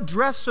 Don't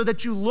dress so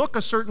that you look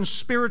a certain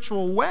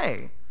spiritual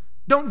way.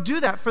 Don't do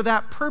that for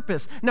that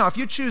purpose. Now, if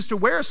you choose to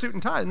wear a suit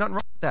and tie, nothing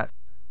wrong with that.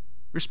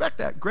 Respect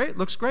that. Great,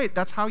 looks great.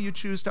 That's how you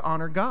choose to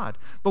honor God.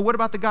 But what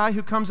about the guy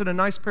who comes in a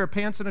nice pair of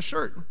pants and a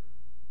shirt?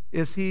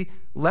 Is he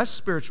less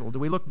spiritual? Do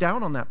we look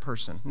down on that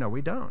person? No,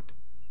 we don't.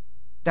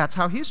 That's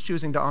how he's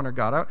choosing to honor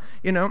God.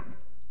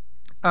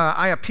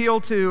 I appeal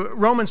to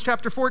Romans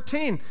chapter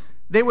 14.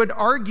 They would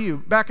argue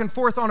back and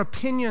forth on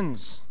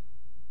opinions.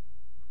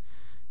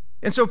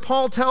 And so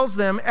Paul tells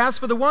them, as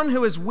for the one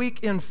who is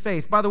weak in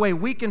faith, by the way,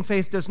 weak in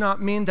faith does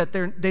not mean that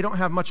they don't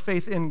have much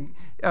faith in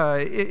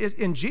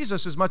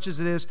Jesus as much as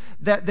it is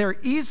that they're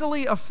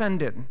easily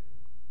offended.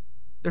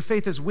 Their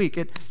faith is weak.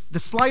 The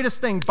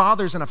slightest thing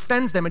bothers and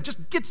offends them. It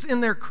just gets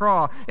in their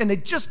craw, and they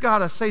just got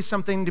to say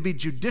something to be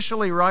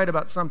judicially right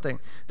about something.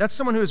 That's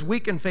someone who is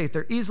weak in faith.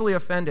 They're easily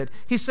offended.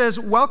 He says,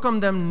 welcome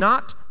them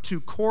not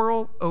to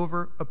quarrel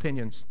over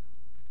opinions.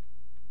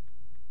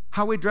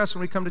 How we dress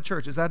when we come to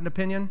church, is that an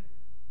opinion?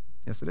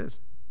 Yes, it is.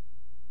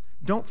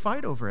 Don't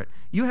fight over it.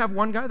 You have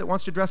one guy that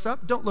wants to dress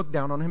up, don't look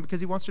down on him because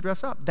he wants to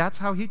dress up. That's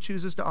how he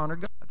chooses to honor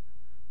God.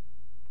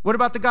 What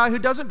about the guy who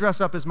doesn't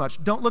dress up as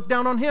much? Don't look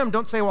down on him.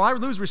 Don't say, well, I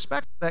lose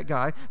respect for that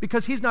guy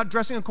because he's not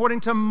dressing according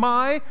to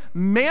my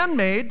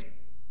man-made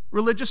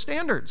religious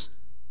standards.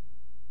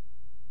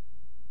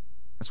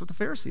 That's what the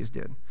Pharisees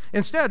did.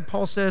 Instead,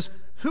 Paul says,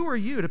 who are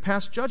you to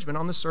pass judgment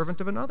on the servant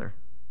of another?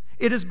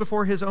 It is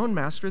before his own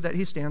master that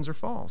he stands or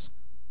falls.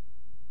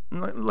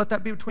 Let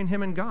that be between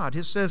him and God.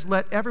 He says,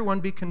 let everyone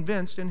be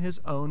convinced in his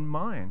own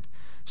mind.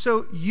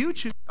 So you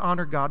choose to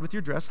honor God with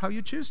your dress how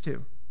you choose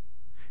to.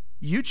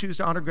 You choose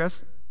to honor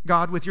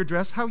God with your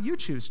dress how you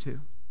choose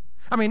to.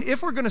 I mean,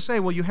 if we're going to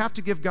say, well, you have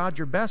to give God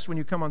your best when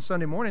you come on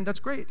Sunday morning, that's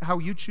great, how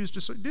you choose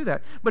to do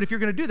that. But if you're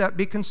going to do that,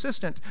 be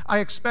consistent. I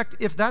expect,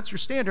 if that's your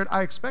standard,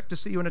 I expect to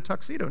see you in a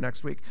tuxedo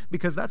next week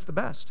because that's the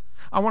best.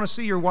 I want to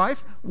see your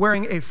wife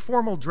wearing a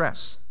formal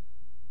dress,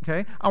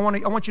 okay? I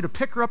want you to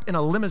pick her up in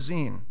a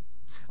limousine.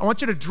 I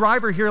want you to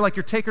drive her here like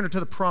you're taking her to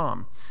the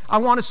prom. I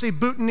want to see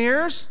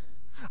boutonnieres.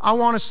 I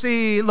want to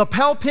see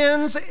lapel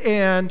pins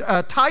and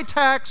tie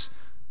tacks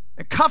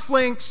and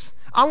cufflinks.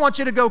 I want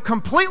you to go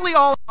completely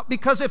all out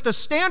because if the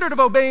standard of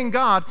obeying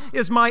God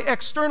is my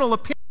external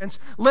appearance,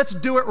 let's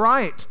do it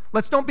right.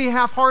 Let's don't be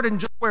half-hearted and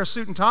just wear a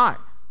suit and tie.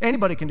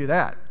 Anybody can do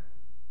that.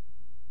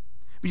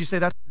 But you say,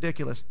 that's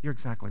ridiculous. You're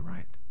exactly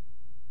right.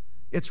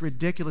 It's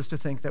ridiculous to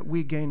think that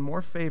we gain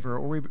more favor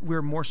or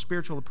we're more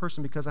spiritual a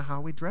person because of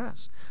how we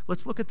dress.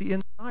 Let's look at the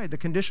inside, the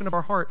condition of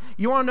our heart.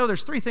 You want to know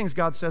there's 3 things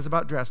God says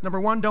about dress. Number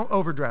 1, don't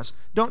overdress.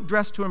 Don't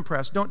dress to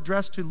impress. Don't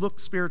dress to look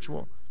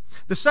spiritual.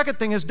 The second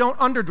thing is don't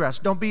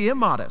underdress. Don't be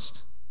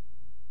immodest.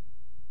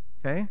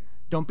 Okay?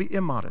 Don't be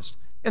immodest.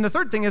 And the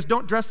third thing is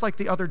don't dress like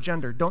the other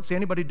gender. Don't see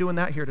anybody doing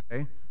that here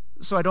today.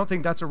 So I don't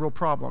think that's a real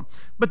problem.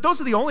 But those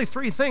are the only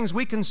 3 things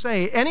we can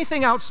say.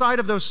 Anything outside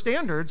of those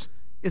standards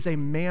is a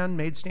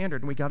man-made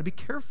standard, and we got to be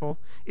careful.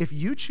 If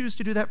you choose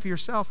to do that for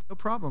yourself, no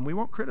problem. We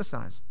won't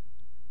criticize.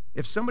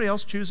 If somebody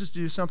else chooses to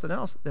do something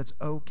else, that's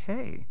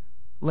okay.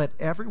 Let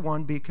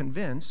everyone be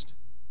convinced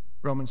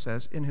Romans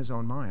says, in his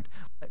own mind.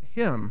 Let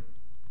him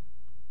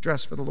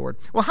dress for the Lord.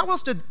 Well, how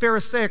else did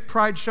Pharisaic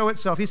pride show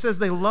itself? He says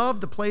they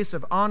loved the place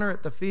of honor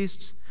at the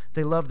feasts.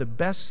 They loved the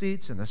best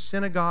seats in the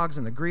synagogues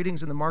and the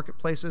greetings in the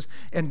marketplaces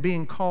and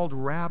being called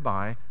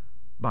rabbi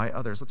by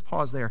others. Let's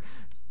pause there.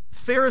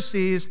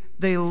 Pharisees,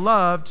 they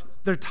loved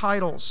their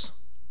titles.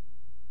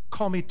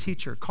 Call me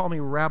teacher, call me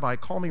rabbi,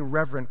 call me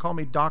reverend, call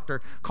me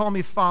doctor, call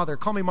me father,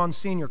 call me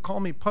monsignor,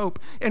 call me pope.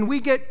 And we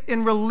get,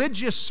 in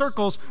religious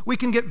circles, we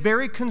can get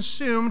very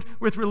consumed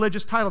with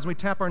religious titles. We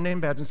tap our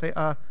name badge and say,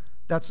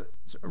 that's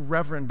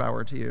Reverend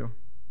Bauer to you.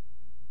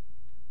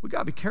 We got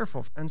to be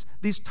careful, friends.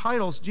 These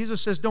titles,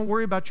 Jesus says, don't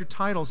worry about your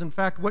titles. In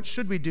fact, what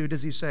should we do,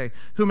 does he say?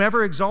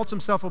 Whomever exalts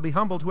himself will be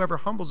humbled. Whoever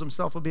humbles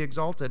himself will be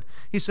exalted.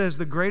 He says,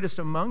 the greatest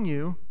among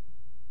you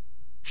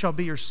shall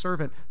be your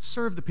servant.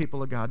 Serve the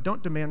people of God.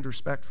 Don't demand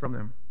respect from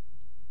them.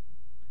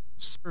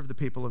 Serve the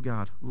people of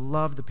God.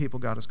 Love the people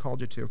God has called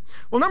you to.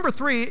 Well, number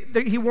 3,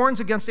 he warns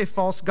against a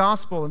false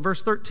gospel. In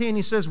verse 13,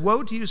 he says,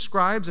 woe to you,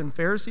 scribes and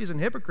Pharisees and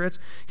hypocrites.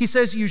 He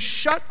says, you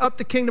shut up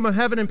the kingdom of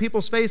heaven in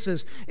people's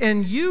faces,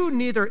 and you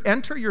neither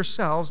enter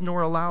yourselves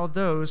nor allow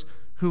those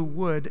who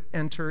would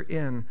enter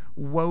in.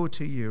 Woe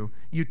to you.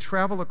 You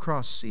travel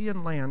across sea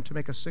and land to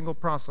make a single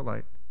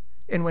proselyte.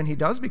 And when he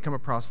does become a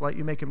proselyte,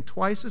 you make him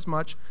twice as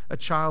much a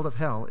child of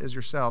hell as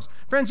yourselves.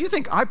 Friends, you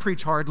think I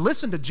preach hard?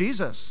 Listen to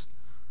Jesus.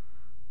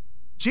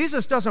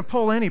 Jesus doesn't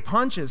pull any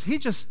punches. He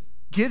just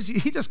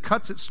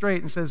cuts it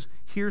straight and says,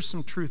 here's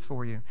some truth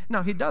for you.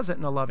 Now, he does it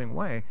in a loving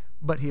way,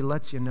 but he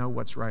lets you know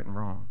what's right and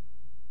wrong.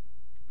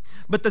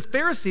 But the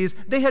Pharisees,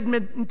 they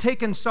had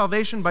taken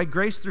salvation by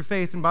grace through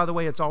faith. And by the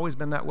way, it's always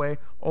been that way.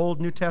 Old,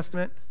 New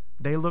Testament,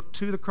 they look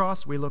to the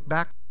cross. We look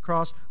back to the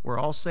cross. We're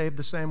all saved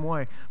the same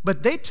way.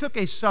 But they took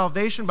a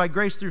salvation by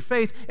grace through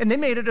faith, and they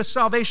made it a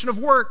salvation of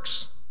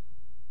works.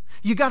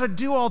 You got to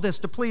do all this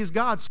to please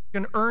God so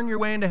you can earn your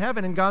way into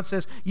heaven. And God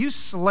says, you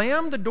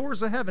slam the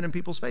doors of heaven in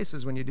people's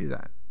faces when you do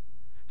that.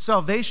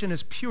 Salvation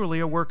is purely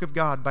a work of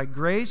God. By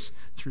grace,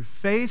 through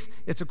faith,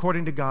 it's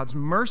according to God's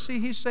mercy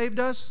he saved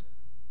us,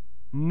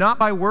 not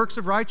by works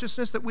of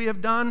righteousness that we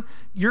have done.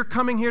 Your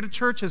coming here to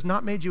church has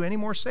not made you any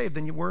more saved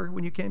than you were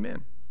when you came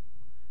in.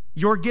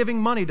 Your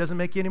giving money doesn't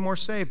make you any more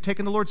saved.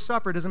 Taking the Lord's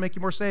Supper doesn't make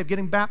you more saved.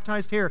 Getting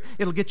baptized here,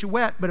 it'll get you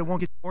wet, but it won't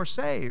get you more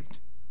saved.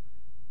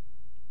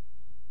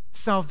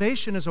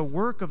 Salvation is a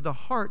work of the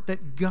heart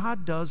that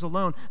God does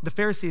alone. The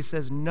Pharisee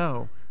says,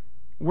 no,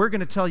 we're going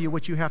to tell you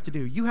what you have to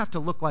do. You have to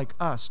look like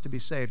us to be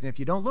saved. And if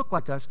you don't look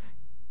like us,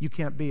 you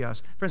can't be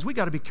us. Friends, we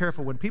got to be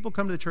careful when people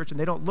come to the church and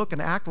they don't look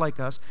and act like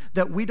us,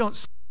 that we don't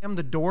slam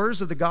the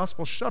doors of the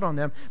gospel shut on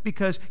them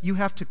because you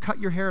have to cut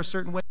your hair a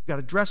certain way, you got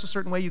to dress a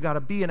certain way, you got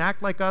to be and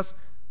act like us.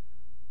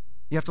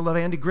 You have to love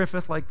Andy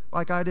Griffith like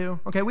I do.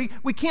 Okay, we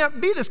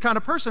can't be this kind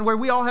of person where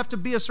we all have to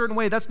be a certain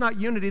way. That's not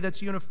unity,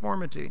 that's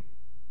uniformity.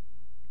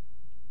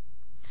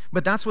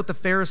 But that's what the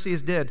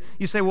Pharisees did.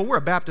 You say, well, we're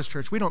a Baptist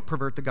church. We don't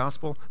pervert the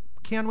gospel.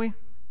 Can we?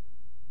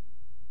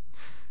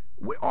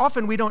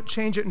 Often we don't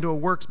change it into a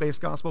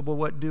works-based gospel, but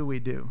what do?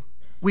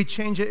 We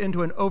change it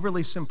into an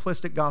overly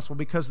simplistic gospel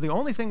because the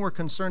only thing we're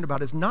concerned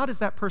about is not is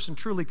that person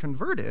truly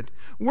converted.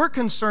 We're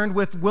concerned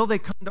with will they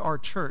come to our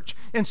church?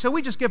 And so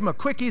we just give them a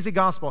quick, easy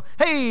gospel.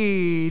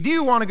 Hey, do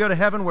you want to go to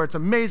heaven where it's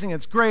amazing,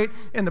 it's great,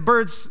 and the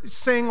birds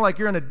sing like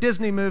you're in a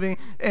Disney movie,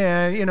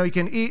 and you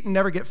can eat and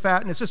never get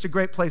fat, and it's just a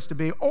great place to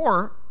be?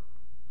 Or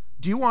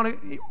do you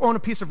want to own a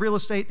piece of real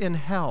estate in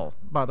hell,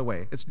 by the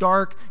way? It's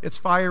dark, it's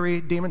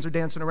fiery, demons are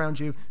dancing around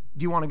you.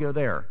 Do you want to go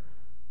there?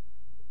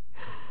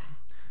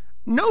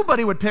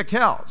 Nobody would pick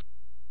hell.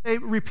 Hey,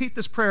 repeat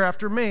this prayer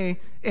after me,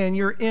 and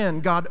you're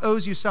in. God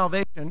owes you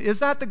salvation. Is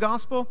that the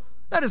gospel?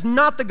 That is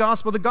not the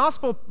gospel. The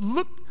gospel,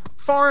 look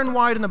far and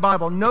wide in the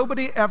Bible.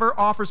 Nobody ever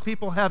offers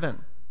people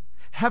heaven.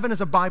 Heaven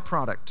is a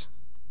byproduct.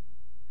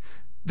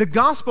 The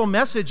gospel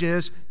message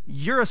is,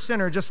 you're a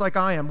sinner just like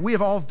I am. We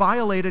have all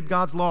violated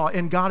God's law,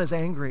 and God is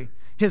angry.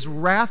 His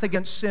wrath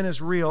against sin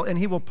is real, and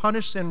he will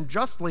punish sin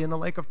justly in the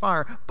lake of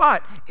fire.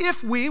 But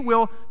if we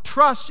will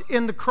trust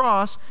in the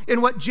cross, in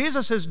what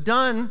Jesus has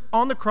done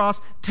on the cross,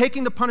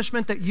 taking the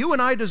punishment that you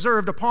and I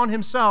deserved upon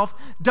himself,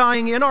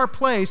 dying in our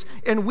place,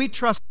 and we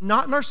trust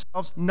not in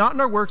ourselves, not in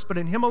our works, but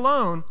in him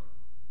alone,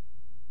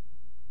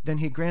 then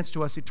he grants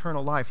to us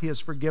eternal life. He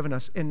has forgiven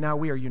us, and now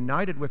we are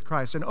united with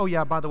Christ. And oh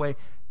yeah, by the way,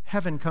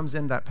 heaven comes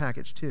in that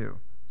package too.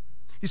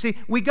 You see,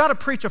 we got to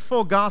preach a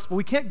full gospel.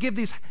 We can't give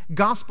these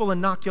gospel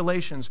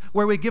inoculations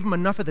where we give them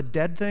enough of the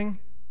dead thing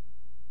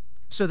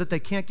so that they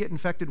can't get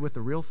infected with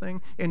the real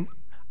thing. And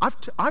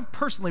I've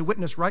personally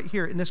witnessed right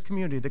here in this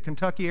community, the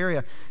Kentucky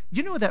area,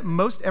 do you know that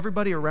most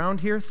everybody around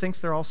here thinks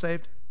they're all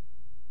saved?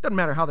 Doesn't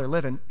matter how they're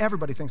living.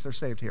 Everybody thinks they're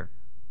saved here.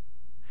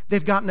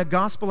 They've gotten a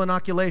gospel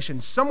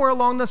inoculation. Somewhere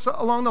along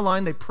the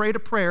line, they prayed a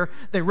prayer.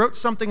 They wrote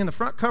something in the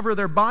front cover of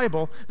their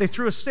Bible. They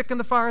threw a stick in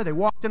the fire. They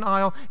walked an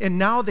aisle. And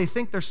now they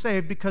think they're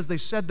saved because they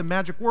said the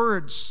magic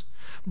words.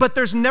 But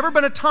there's never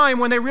been a time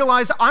when they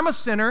realize I'm a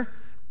sinner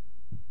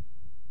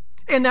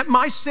and that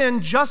my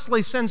sin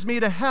justly sends me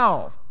to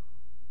hell.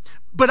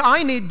 But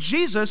I need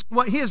Jesus,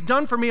 what he has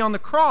done for me on the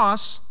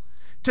cross,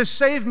 to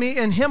save me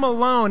in him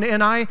alone,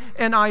 and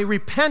I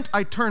repent,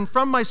 I turn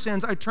from my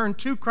sins, I turn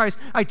to Christ,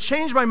 I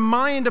change my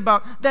mind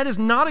about that is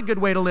not a good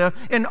way to live,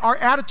 and our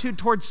attitude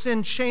towards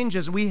sin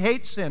changes. We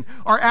hate sin.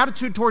 Our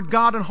attitude toward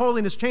God and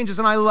holiness changes,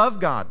 and I love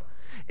God.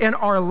 And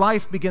our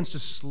life begins to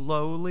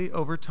slowly,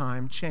 over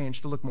time,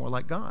 change to look more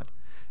like God.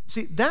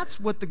 See, that's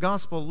what the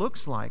gospel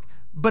looks like.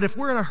 But if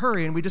we're in a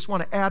hurry and we just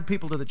want to add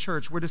people to the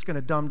church, we're just going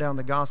to dumb down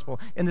the gospel.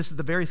 And this is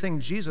the very thing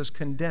Jesus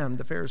condemned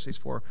the Pharisees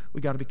for. We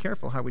got to be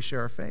careful how we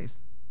share our faith.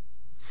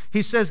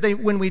 He says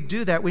when we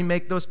do that, we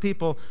make those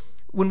people,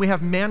 when we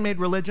have man-made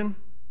religion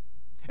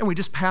and we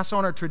just pass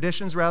on our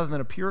traditions rather than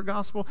a pure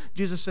gospel,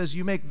 Jesus says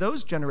you make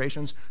those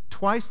generations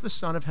twice the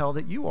son of hell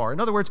that you are. In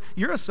other words,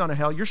 you're a son of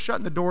hell. You're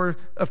shutting the door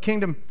of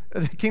kingdom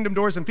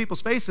doors in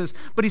people's faces.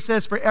 But he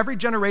says for every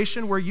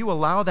generation where you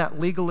allow that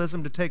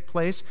legalism to take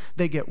place,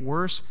 they get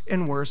worse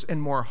and worse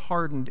and more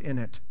hardened in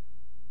it.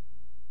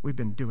 We've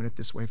been doing it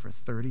this way for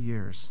 30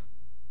 years.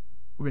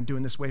 We've been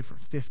doing this way for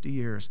 50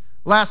 years.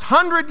 Last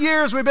 100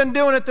 years we've been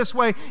doing it this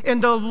way.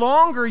 And the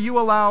longer you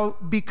allow,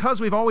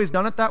 because we've always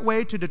done it that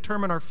way, to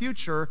determine our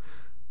future,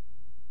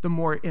 the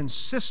more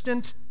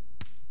insistent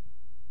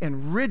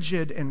and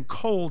rigid and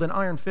cold and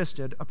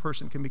iron-fisted a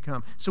person can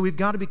become. So we've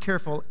got to be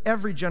careful.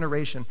 Every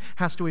generation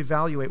has to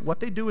evaluate what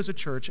they do as a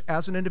church,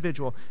 as an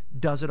individual.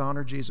 Does it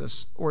honor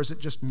Jesus, or is it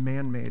just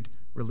man-made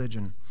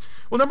religion?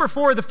 Well, number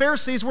 4, the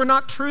Pharisees were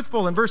not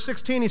truthful. In verse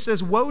 16, he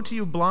says, "Woe to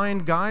you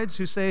blind guides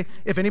who say,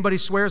 if anybody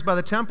swears by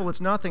the temple,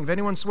 it's nothing. If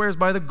anyone swears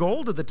by the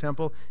gold of the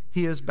temple,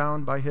 he is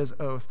bound by his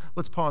oath."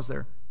 Let's pause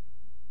there.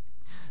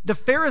 The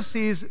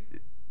Pharisees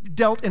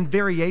dealt in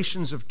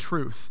variations of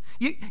truth.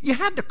 You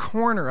had to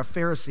corner a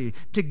Pharisee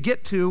to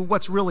get to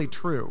what's really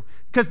true,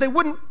 because they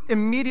wouldn't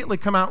immediately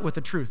come out with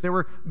the truth. There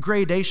were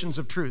gradations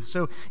of truth.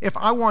 So if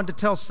I wanted to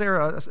tell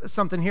Sarah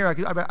something here,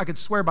 I could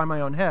swear by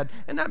my own head,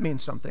 and that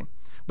means something.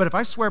 But if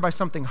I swear by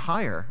something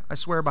higher, I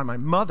swear by my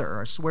mother,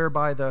 or I swear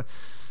by the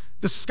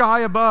sky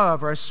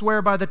above, or I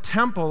swear by the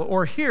temple,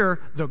 or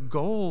here, the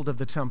gold of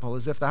the temple,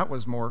 as if that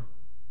was more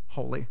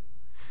holy.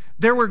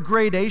 There were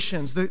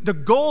gradations. The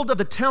gold of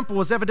the temple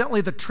was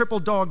evidently the triple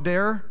dog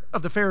dare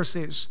of the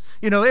Pharisees.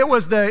 You know, it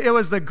was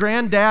the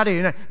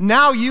granddaddy.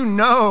 Now you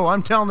know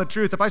I'm telling the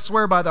truth if I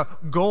swear by the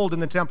gold in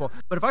the temple.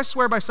 But if I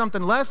swear by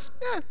something less,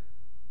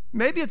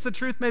 maybe it's the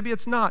truth, maybe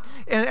it's not.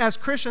 And as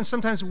Christians,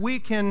 sometimes we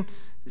can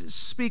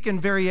speak in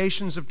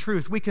variations of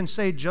truth. We can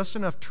say just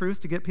enough truth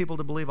to get people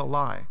to believe a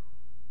lie.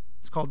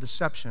 It's called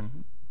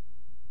deception.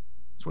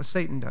 It's what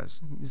Satan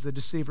does. He's the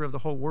deceiver of the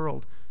whole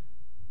world.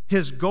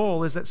 His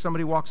goal is that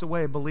somebody walks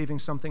away believing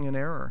something in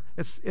error.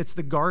 It's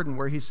the garden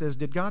where he says,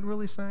 did God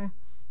really say?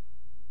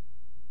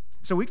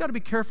 So we got to be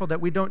careful that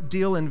we don't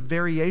deal in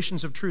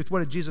variations of truth. What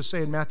did Jesus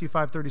say in Matthew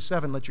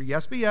 5:37? Let your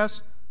yes be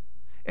yes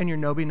and your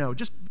no be no.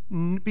 Just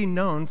be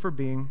known for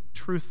being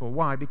truthful.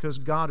 Why? Because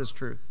God is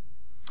truth.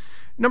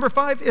 Number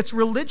 5, it's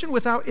religion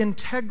without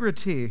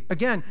integrity.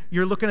 Again,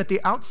 you're looking at the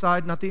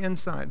outside, not the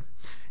inside.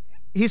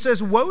 He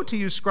says, "Woe to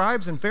you,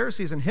 scribes and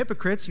Pharisees and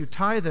hypocrites, you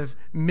tithe of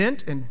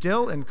mint and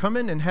dill and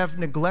cumin and have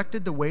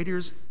neglected the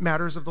weightier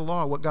matters of the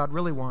law," what God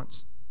really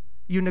wants.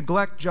 You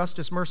neglect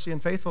justice, mercy,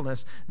 and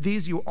faithfulness.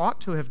 These you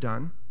ought to have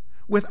done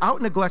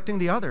without neglecting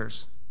the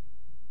others.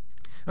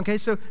 Okay,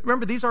 so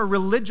remember, these are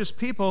religious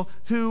people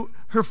who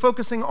are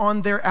focusing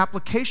on their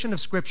application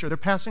of Scripture. They're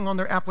passing on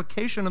their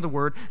application of the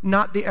Word,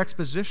 not the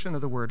exposition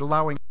of the Word,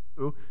 allowing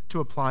you to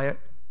apply it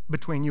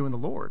between you and the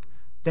Lord.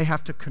 They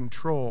have to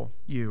control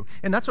you.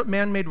 And that's what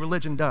man-made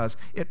religion does.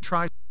 It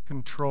tries to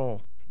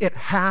control. It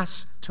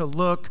has to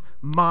look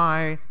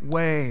my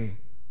way.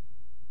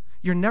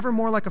 You're never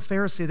more like a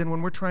Pharisee than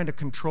when we're trying to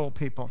control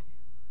people.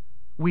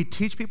 We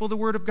teach people the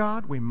Word of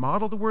God. We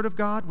model the Word of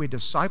God. We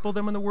disciple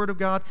them in the Word of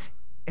God.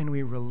 And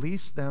we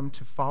release them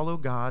to follow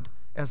God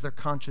as their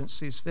conscience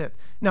sees fit.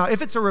 Now, if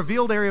it's a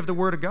revealed area of the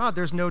Word of God,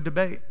 there's no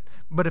debate.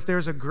 But if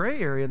there's a gray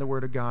area in the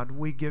Word of God,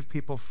 we give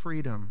people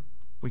freedom.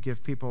 We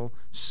give people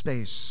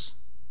space.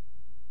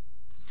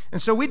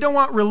 And so we don't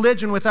want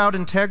religion without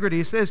integrity.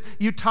 He says,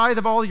 you tithe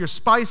of all your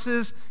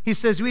spices. He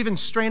says, you even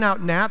strain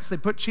out gnats. They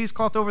put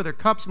cheesecloth over their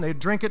cups and they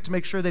drink it to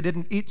make sure they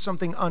didn't eat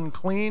something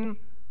unclean.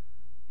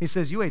 He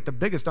says, you ate the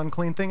biggest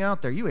unclean thing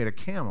out there. You ate a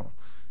camel.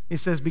 He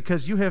says,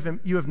 because you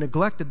have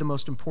neglected the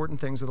most important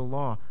things of the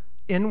law.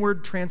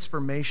 Inward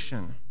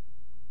transformation.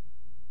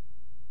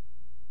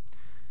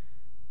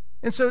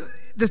 And so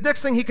the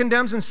next thing he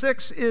condemns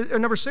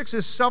in number 6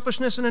 is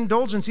selfishness and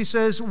indulgence. He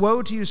says,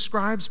 woe to you,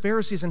 scribes,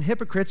 Pharisees, and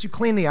hypocrites. You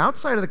clean the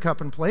outside of the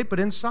cup and plate, but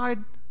inside,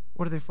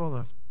 what are they full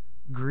of?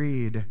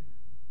 Greed,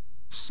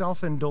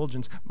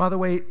 self-indulgence. By the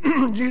way,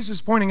 Jesus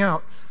is pointing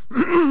out,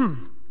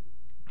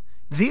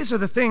 these are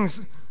the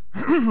things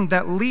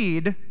that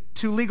lead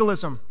to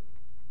legalism.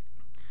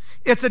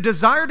 It's a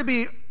desire to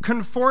be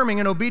conforming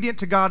and obedient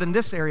to God in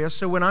this area,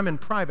 so when I'm in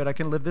private, I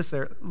can live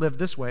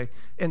this way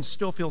and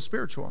still feel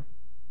spiritual.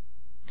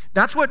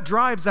 That's what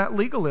drives that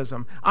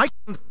legalism. I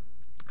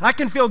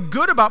can feel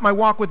good about my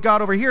walk with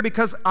God over here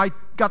because I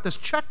got this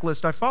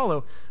checklist I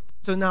follow.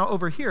 So now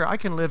over here, I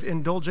can live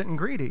indulgent and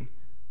greedy.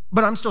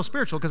 But I'm still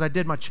spiritual because I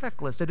did my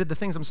checklist. I did the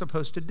things I'm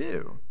supposed to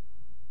do.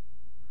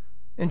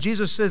 And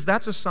Jesus says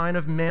that's a sign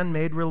of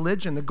man-made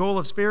religion. The goal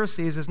of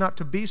Pharisees is not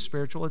to be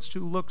spiritual, it's to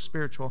look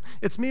spiritual.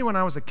 It's me when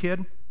I was a kid,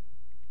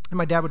 and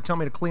my dad would tell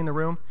me to clean the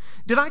room.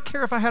 Did I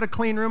care if I had a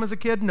clean room as a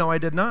kid? No, I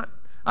did not.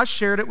 I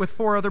shared it with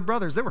 4 other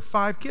brothers. There were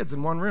 5 kids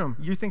in one room.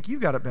 You think you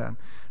got it bad.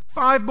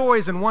 5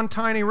 boys in one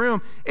tiny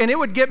room. And it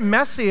would get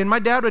messy, and my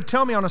dad would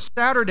tell me on a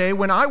Saturday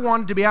when I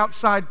wanted to be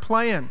outside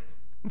playing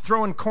and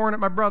throwing corn at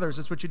my brothers.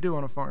 That's what you do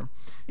on a farm.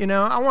 You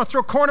know, I want to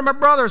throw corn at my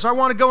brothers. I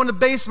want to go in the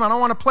basement. I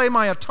want to play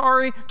my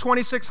Atari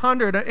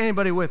 2600.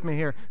 Anybody with me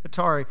here?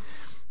 Atari.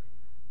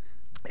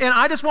 And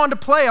I just wanted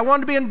to play. I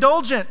wanted to be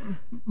indulgent.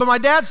 But my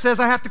dad says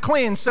I have to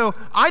clean. So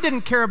I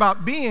didn't care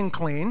about being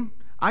clean.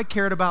 I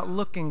cared about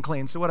looking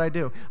clean. So what I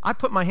do, I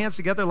put my hands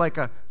together like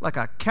a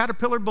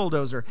caterpillar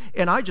bulldozer,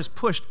 and I just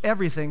pushed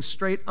everything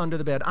straight under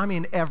the bed. I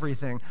mean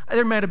everything.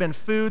 There may have been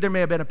food, there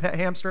may have been a pet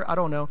hamster, I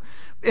don't know.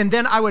 And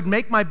then I would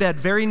make my bed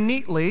very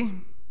neatly,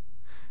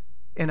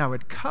 and I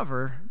would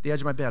cover the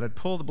edge of my bed. I'd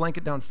pull the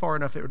blanket down far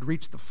enough it would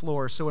reach the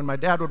floor, so when my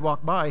dad would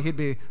walk by, he'd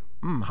be,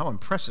 how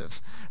impressive.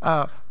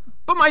 But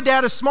my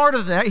dad is smarter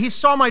than that. He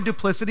saw my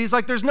duplicity. He's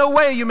like, there's no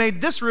way you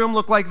made this room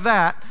look like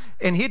that.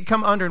 And he'd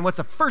come under, and what's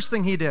the first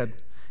thing he did?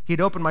 He'd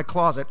open my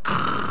closet,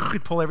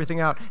 he'd pull everything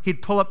out.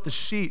 He'd pull up the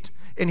sheet,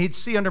 and he'd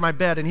see under my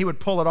bed, and he would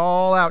pull it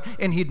all out,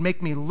 and he'd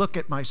make me look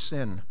at my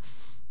sin,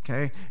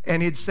 okay?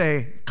 And he'd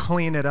say,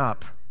 clean it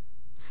up.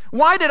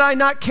 Why did I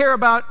not care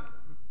about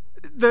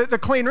the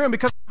clean room?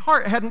 Because my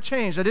heart hadn't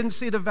changed. I didn't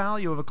see the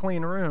value of a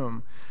clean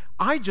room.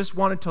 I just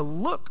wanted to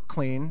look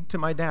clean to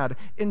my dad.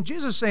 And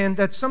Jesus is saying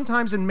that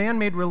sometimes in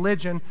man-made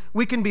religion,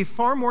 we can be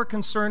far more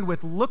concerned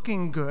with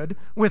looking good,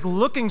 with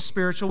looking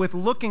spiritual, with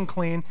looking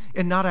clean,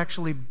 and not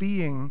actually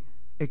being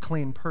a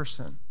clean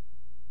person.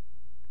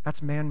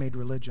 That's man-made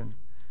religion.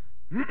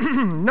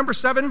 Number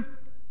 7,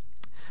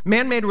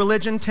 man-made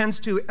religion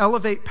tends to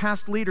elevate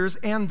past leaders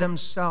and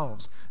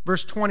themselves.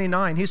 Verse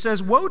 29, he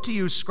says, "Woe to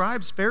you,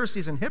 scribes,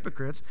 Pharisees, and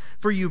hypocrites,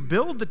 for you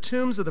build the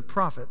tombs of the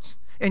prophets,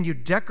 and you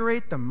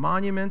decorate the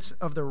monuments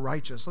of the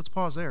righteous." Let's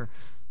pause there.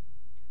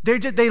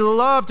 They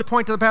love to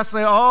point to the past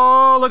and say,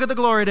 oh, look at the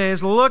glory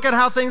days. Look at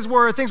how things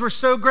were. Things were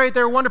so great.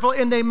 They were wonderful.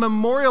 And they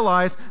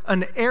memorialize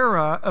an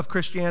era of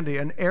Christianity,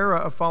 an era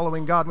of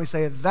following God. And we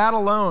say that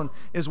alone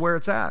is where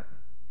it's at.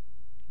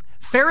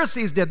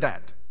 Pharisees did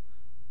that.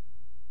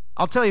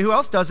 I'll tell you who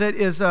else does it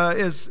is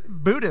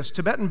Buddhist,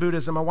 Tibetan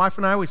Buddhism. My wife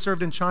and I, we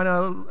served in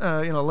China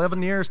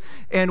 11 years,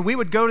 and we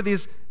would go to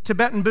these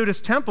Tibetan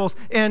Buddhist temples,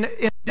 and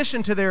in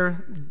addition to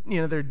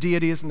their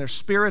deities and their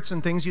spirits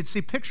and things, you'd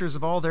see pictures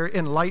of all their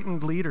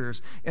enlightened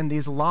leaders and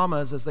these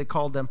lamas, as they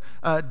called them,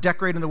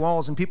 decorating the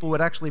walls, and people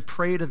would actually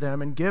pray to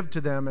them and give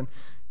to them and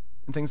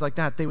things like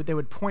that. They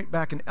would point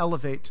back and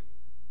elevate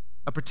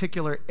a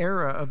particular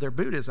era of their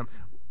Buddhism.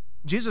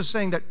 Jesus is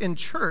saying that in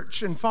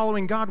church and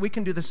following God, we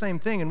can do the same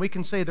thing, and we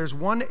can say there's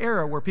one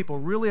era where people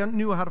really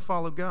knew how to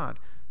follow God,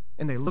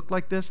 and they looked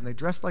like this, and they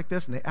dressed like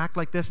this, and they act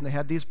like this, and they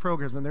had these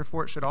programs, and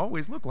therefore it should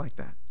always look like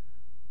that.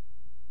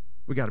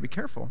 We got to be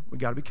careful. We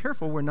got to be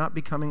careful we're not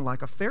becoming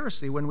like a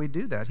Pharisee when we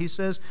do that. He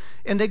says,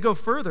 and they go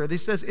further. He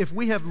says, if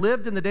we have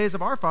lived in the days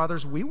of our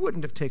fathers, we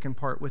wouldn't have taken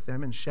part with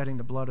them in shedding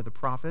the blood of the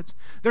prophets.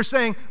 They're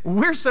saying,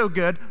 we're so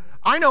good.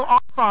 I know our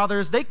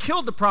fathers, they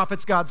killed the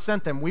prophets God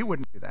sent them. We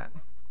wouldn't do that.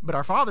 But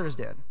our fathers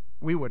did.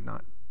 We would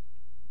not.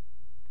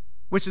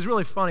 Which is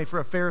really funny for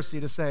a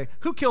Pharisee to say,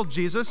 who killed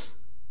Jesus?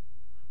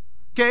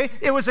 Okay,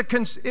 it was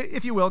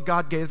if you will,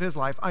 God gave his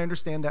life. I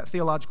understand that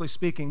theologically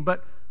speaking.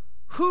 But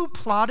who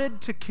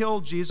plotted to kill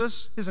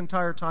Jesus his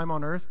entire time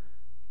on earth?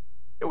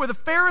 It were the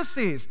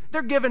Pharisees.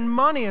 They're giving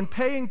money and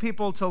paying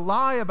people to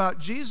lie about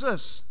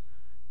Jesus.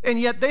 And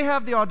yet they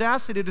have the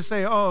audacity to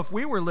say, oh, if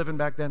we were living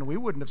back then, we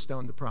wouldn't have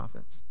stoned the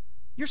prophets.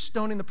 You're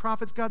stoning the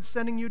prophets God's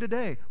sending you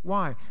today.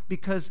 Why?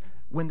 Because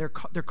when they're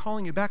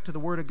calling you back to the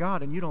Word of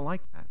God, and you don't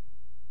like that.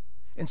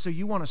 And so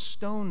you want to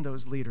stone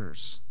those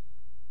leaders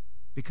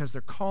because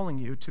they're calling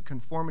you to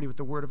conformity with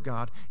the Word of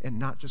God and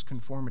not just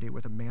conformity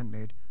with a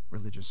man-made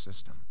religious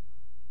system.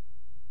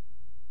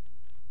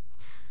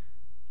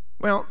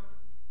 Well,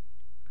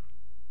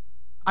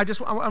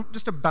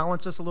 just to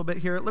balance this a little bit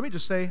here, let me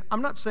just say,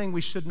 I'm not saying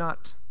we should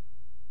not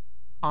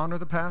honor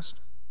the past.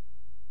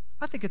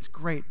 I think it's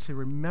great to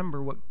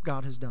remember what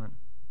God has done.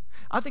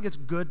 I think it's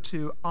good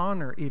to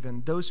honor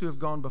even those who have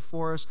gone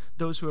before us,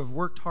 those who have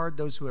worked hard,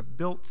 those who have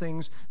built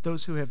things,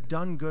 those who have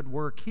done good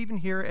work. Even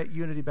here at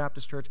Unity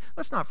Baptist Church,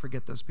 let's not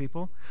forget those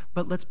people,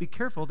 but let's be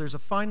careful. There's a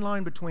fine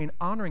line between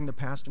honoring the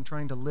past and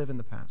trying to live in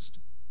the past.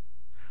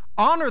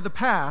 Honor the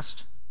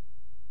past,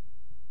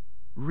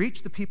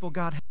 reach the people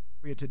God has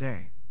for you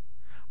today.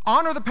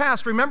 Honor the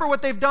past, remember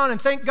what they've done, and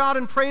thank God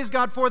and praise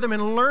God for them,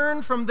 and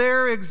learn from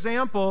their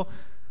example.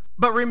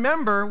 But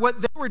remember, what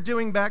they were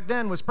doing back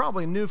then was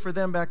probably new for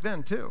them back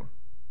then too.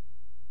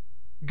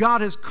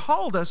 God has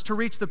called us to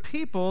reach the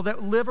people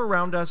that live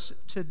around us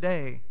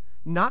today,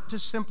 not to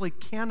simply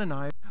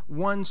canonize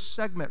one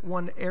segment,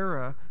 one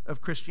era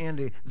of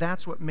Christianity.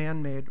 That's what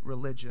man-made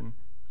religion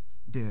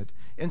did.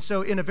 And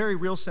so in a very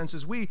real sense,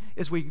 as we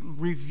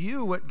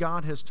review what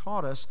God has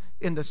taught us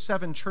in the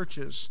 7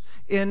 churches,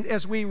 and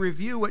as we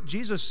review what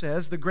Jesus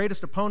says, the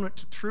greatest opponent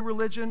to true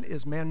religion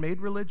is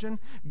man-made religion,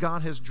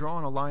 God has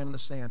drawn a line in the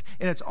sand.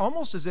 And it's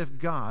almost as if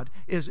God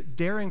is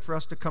daring for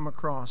us to come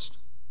across.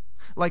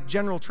 Like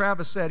General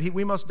Travis said,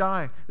 we must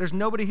die. There's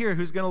nobody here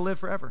who's going to live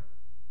forever.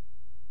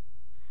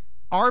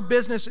 Our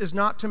business is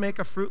not to make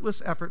a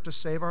fruitless effort to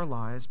save our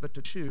lives, but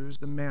to choose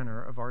the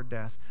manner of our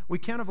death. We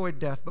can't avoid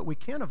death, but we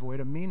can avoid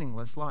a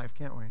meaningless life,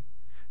 can't we?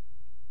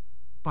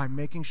 By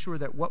making sure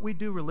that what we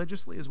do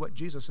religiously is what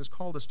Jesus has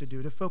called us to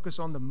do, to focus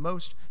on the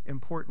most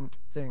important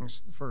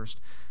things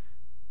first.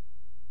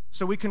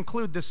 So we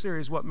conclude this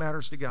series, What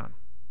Matters to God.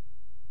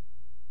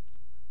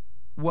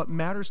 What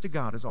matters to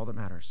God is all that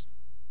matters.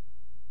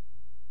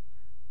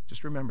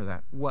 Just remember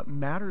that. What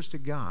matters to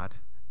God,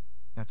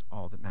 that's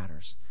all that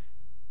matters.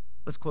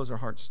 Let's close our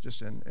hearts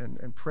just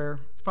in prayer.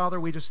 Father,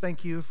 we just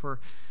thank you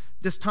for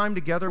this time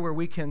together where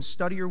we can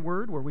study your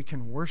word, where we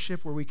can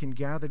worship, where we can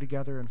gather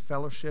together in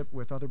fellowship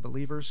with other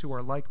believers who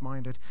are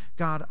like-minded.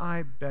 God,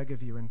 I beg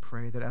of you and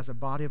pray that as a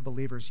body of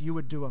believers, you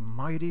would do a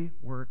mighty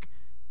work,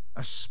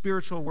 a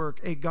spiritual work,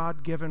 a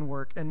God-given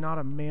work, and not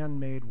a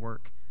man-made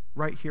work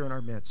right here in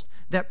our midst.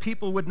 That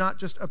people would not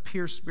just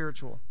appear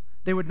spiritual.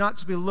 They would not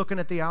just be looking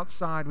at the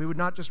outside. We would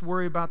not just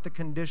worry about the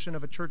condition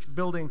of a church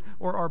building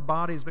or our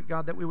bodies, but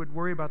God, that we would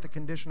worry about the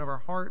condition of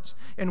our hearts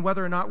and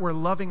whether or not we're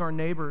loving our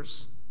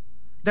neighbors.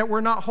 That we're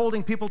not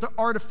holding people to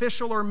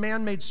artificial or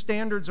man-made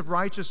standards of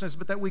righteousness,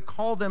 but that we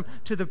call them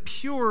to the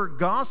pure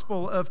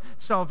gospel of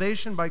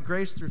salvation by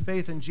grace through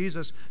faith in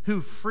Jesus,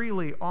 who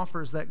freely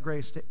offers that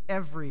grace to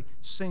every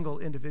single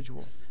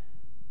individual.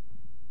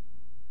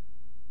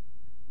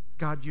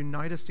 God,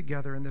 unite us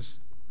together in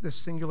this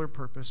singular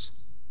purpose.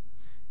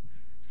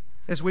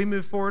 As we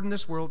move forward in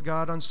this world,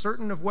 God,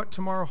 uncertain of what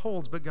tomorrow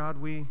holds, but God,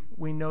 we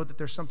know that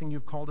there's something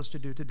you've called us to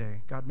do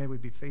today. God, may we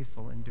be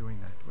faithful in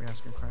doing that. We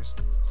ask in Christ.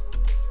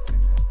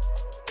 Amen.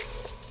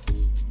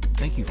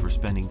 Thank you for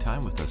spending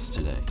time with us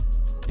today.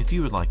 If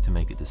you would like to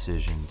make a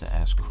decision to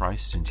ask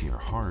Christ into your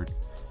heart,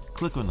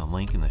 click on the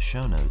link in the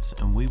show notes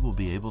and we will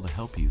be able to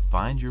help you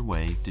find your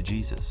way to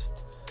Jesus.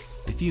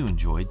 If you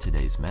enjoyed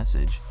today's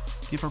message,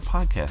 give our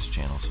podcast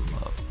channel some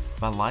love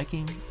by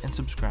liking and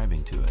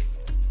subscribing to it.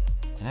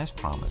 And as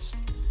promised,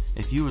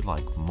 if you would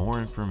like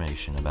more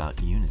information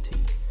about Unity,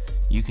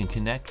 you can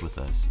connect with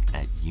us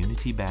at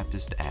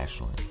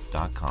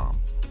unitybaptistashland.com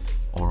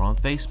or on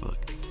Facebook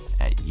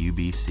at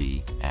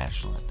UBC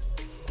Ashland.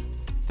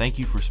 Thank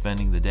you for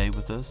spending the day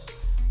with us.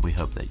 We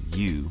hope that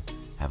you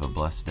have a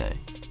blessed day.